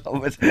 I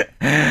love it.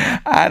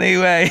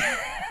 Anyway.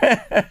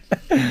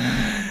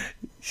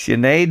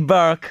 Sinead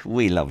Burke.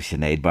 We love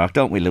Sinead Burke,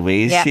 don't we,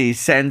 Louise? Yeah. She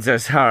sends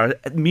us her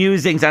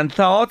musings and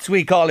thoughts.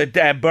 We call it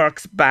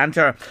Burke's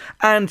Banter.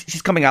 And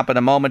she's coming up in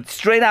a moment,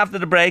 straight after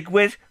the break,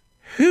 with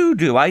Who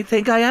Do I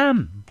Think I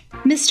Am?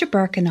 Mr.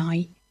 Burke and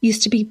I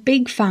used to be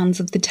big fans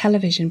of the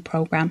television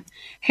programme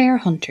Hare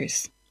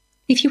Hunters.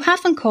 If you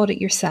haven't caught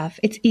it yourself,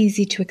 it's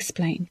easy to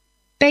explain.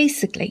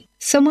 Basically,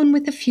 someone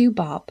with a few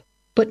bob,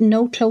 but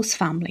no close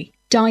family,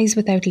 dies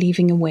without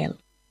leaving a will.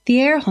 The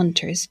Hare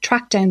Hunters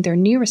track down their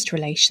nearest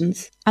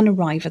relations and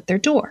arrive at their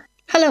door.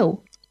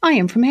 Hello, I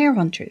am from Hare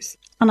Hunters,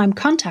 and I'm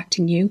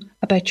contacting you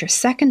about your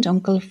second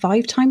uncle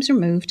 5 times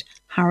removed,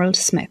 Harold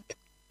Smith.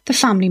 The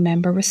family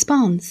member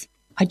responds,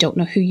 I don't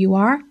know who you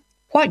are,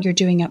 what you're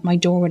doing at my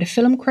door with a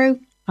film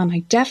crew, and I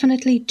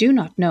definitely do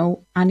not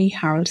know any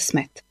Harold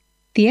Smith.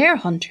 The Hare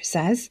Hunter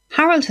says,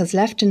 Harold has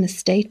left an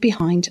estate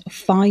behind of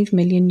 €5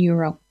 million,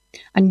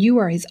 and you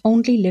are his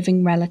only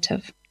living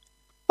relative.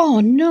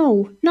 Oh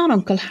no, not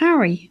Uncle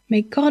Harry.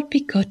 May God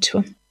be good to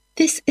him.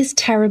 This is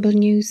terrible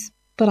news,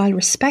 but I'll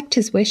respect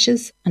his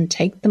wishes and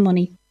take the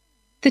money.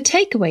 The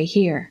takeaway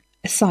here,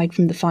 aside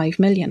from the 5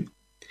 million,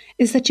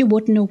 is that you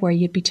wouldn't know where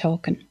you'd be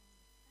talking.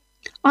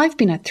 I've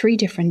been at 3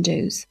 different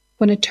do's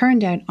when it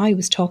turned out I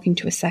was talking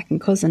to a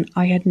second cousin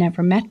I had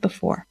never met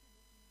before.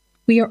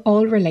 We are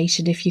all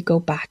related if you go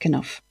back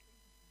enough.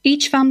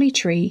 Each family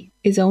tree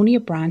is only a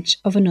branch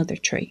of another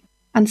tree,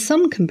 and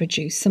some can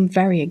produce some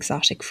very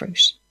exotic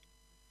fruit.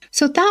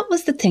 So that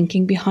was the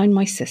thinking behind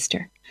my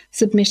sister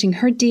submitting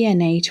her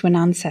DNA to an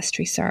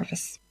ancestry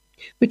service,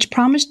 which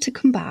promised to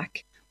come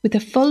back with a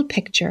full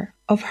picture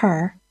of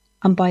her,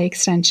 and by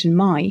extension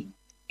my,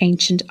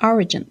 ancient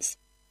origins.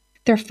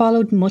 There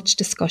followed much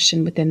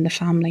discussion within the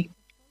family.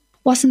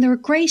 Wasn't there a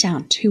great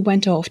aunt who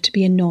went off to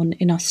be a nun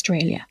in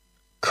Australia?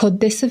 Could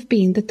this have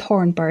been the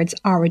Thornbirds'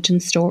 origin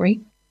story?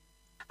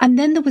 And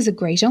then there was a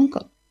great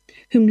uncle,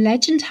 whom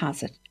legend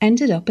has it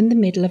ended up in the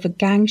middle of a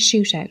gang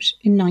shootout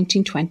in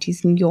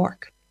 1920s New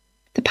York.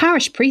 The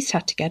parish priest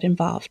had to get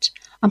involved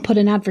and put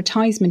an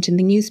advertisement in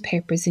the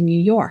newspapers in New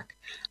York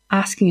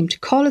asking him to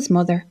call his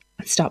mother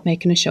and stop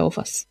making a show of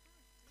us.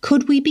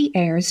 Could we be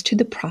heirs to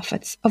the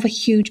profits of a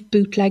huge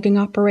bootlegging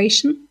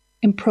operation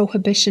in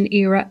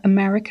Prohibition-era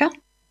America?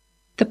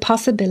 The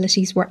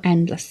possibilities were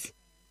endless,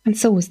 and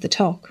so was the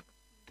talk.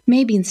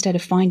 Maybe instead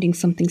of finding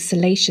something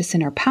salacious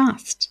in our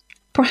past,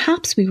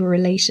 perhaps we were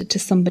related to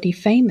somebody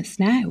famous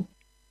now.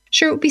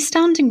 Sure, it would be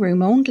standing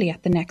room only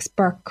at the next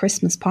Burke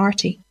Christmas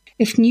party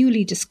if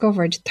newly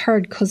discovered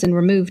third cousin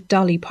removed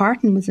Dolly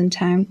Parton was in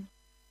town.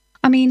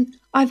 I mean,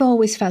 I've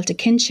always felt a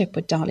kinship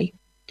with Dolly.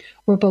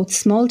 We're both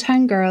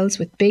small-town girls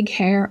with big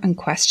hair and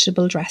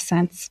questionable dress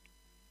sense.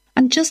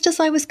 And just as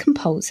I was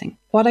composing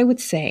what I would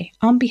say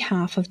on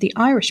behalf of the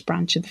Irish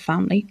branch of the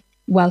family,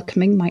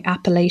 welcoming my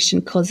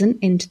Appalachian cousin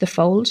into the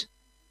fold,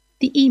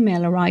 the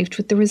email arrived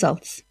with the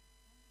results.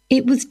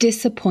 It was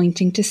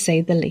disappointing to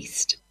say the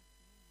least.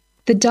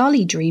 The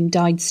Dolly dream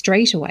died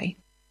straight away,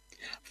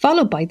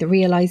 followed by the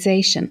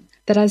realisation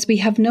that as we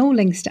have no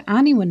links to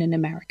anyone in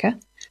America,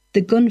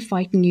 the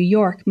gunfight in New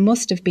York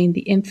must have been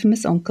the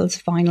infamous uncle's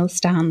final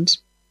stand.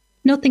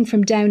 Nothing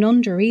from down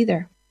under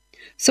either.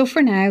 So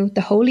for now,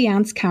 the Holy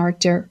Aunt's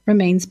character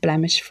remains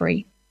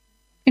blemish-free.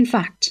 In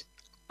fact,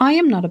 I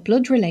am not a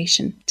blood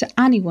relation to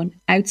anyone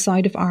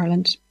outside of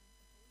Ireland.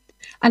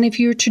 And if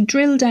you were to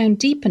drill down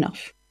deep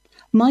enough,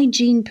 my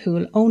gene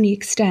pool only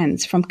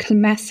extends from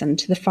Kilmessan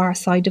to the far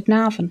side of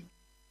Navan.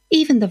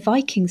 Even the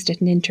Vikings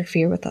didn't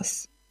interfere with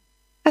us.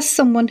 As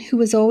someone who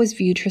has always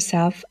viewed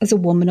herself as a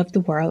woman of the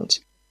world,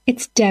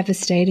 it's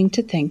devastating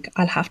to think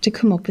I'll have to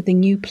come up with a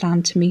new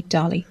plan to meet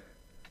Dolly.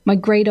 My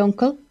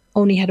great-uncle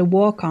only had a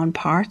walk-on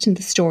part in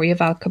the story of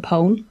Al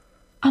Capone.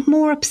 And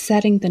more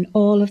upsetting than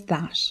all of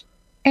that,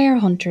 Hare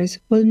Hunters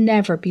will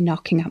never be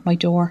knocking at my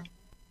door.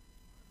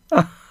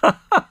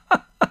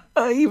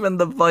 Even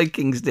the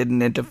Vikings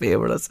didn't interfere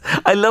with us.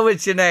 I love it,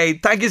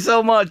 Sinead. Thank you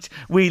so much.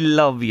 We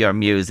love your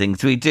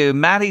musings. We do.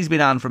 Matty's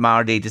been on from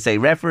RD to say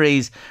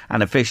referees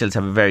and officials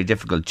have a very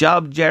difficult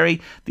job, Jerry.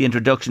 The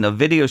introduction of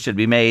videos should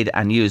be made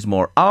and used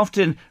more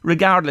often.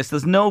 Regardless,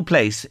 there's no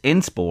place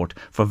in sport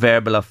for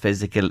verbal or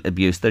physical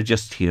abuse. They're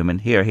just human.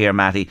 Here,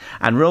 Matty.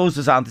 And Rose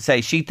was on to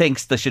say she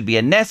thinks there should be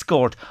an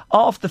escort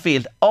off the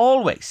field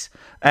always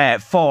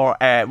for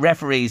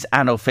referees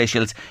and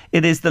officials.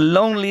 It is the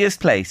loneliest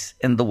place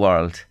in the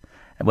world.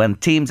 When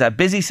teams are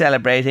busy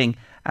celebrating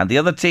and the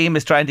other team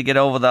is trying to get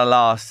over their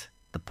loss,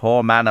 the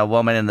poor man or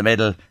woman in the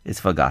middle is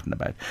forgotten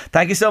about.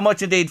 Thank you so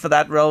much indeed for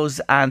that,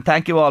 Rose, and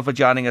thank you all for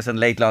joining us on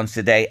Late Lunch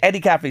today. Eddie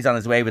Caffrey's on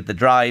his way with The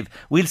Drive.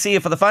 We'll see you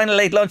for the final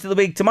Late Lunch of the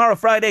week tomorrow,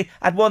 Friday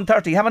at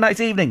 1:30. Have a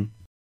nice evening.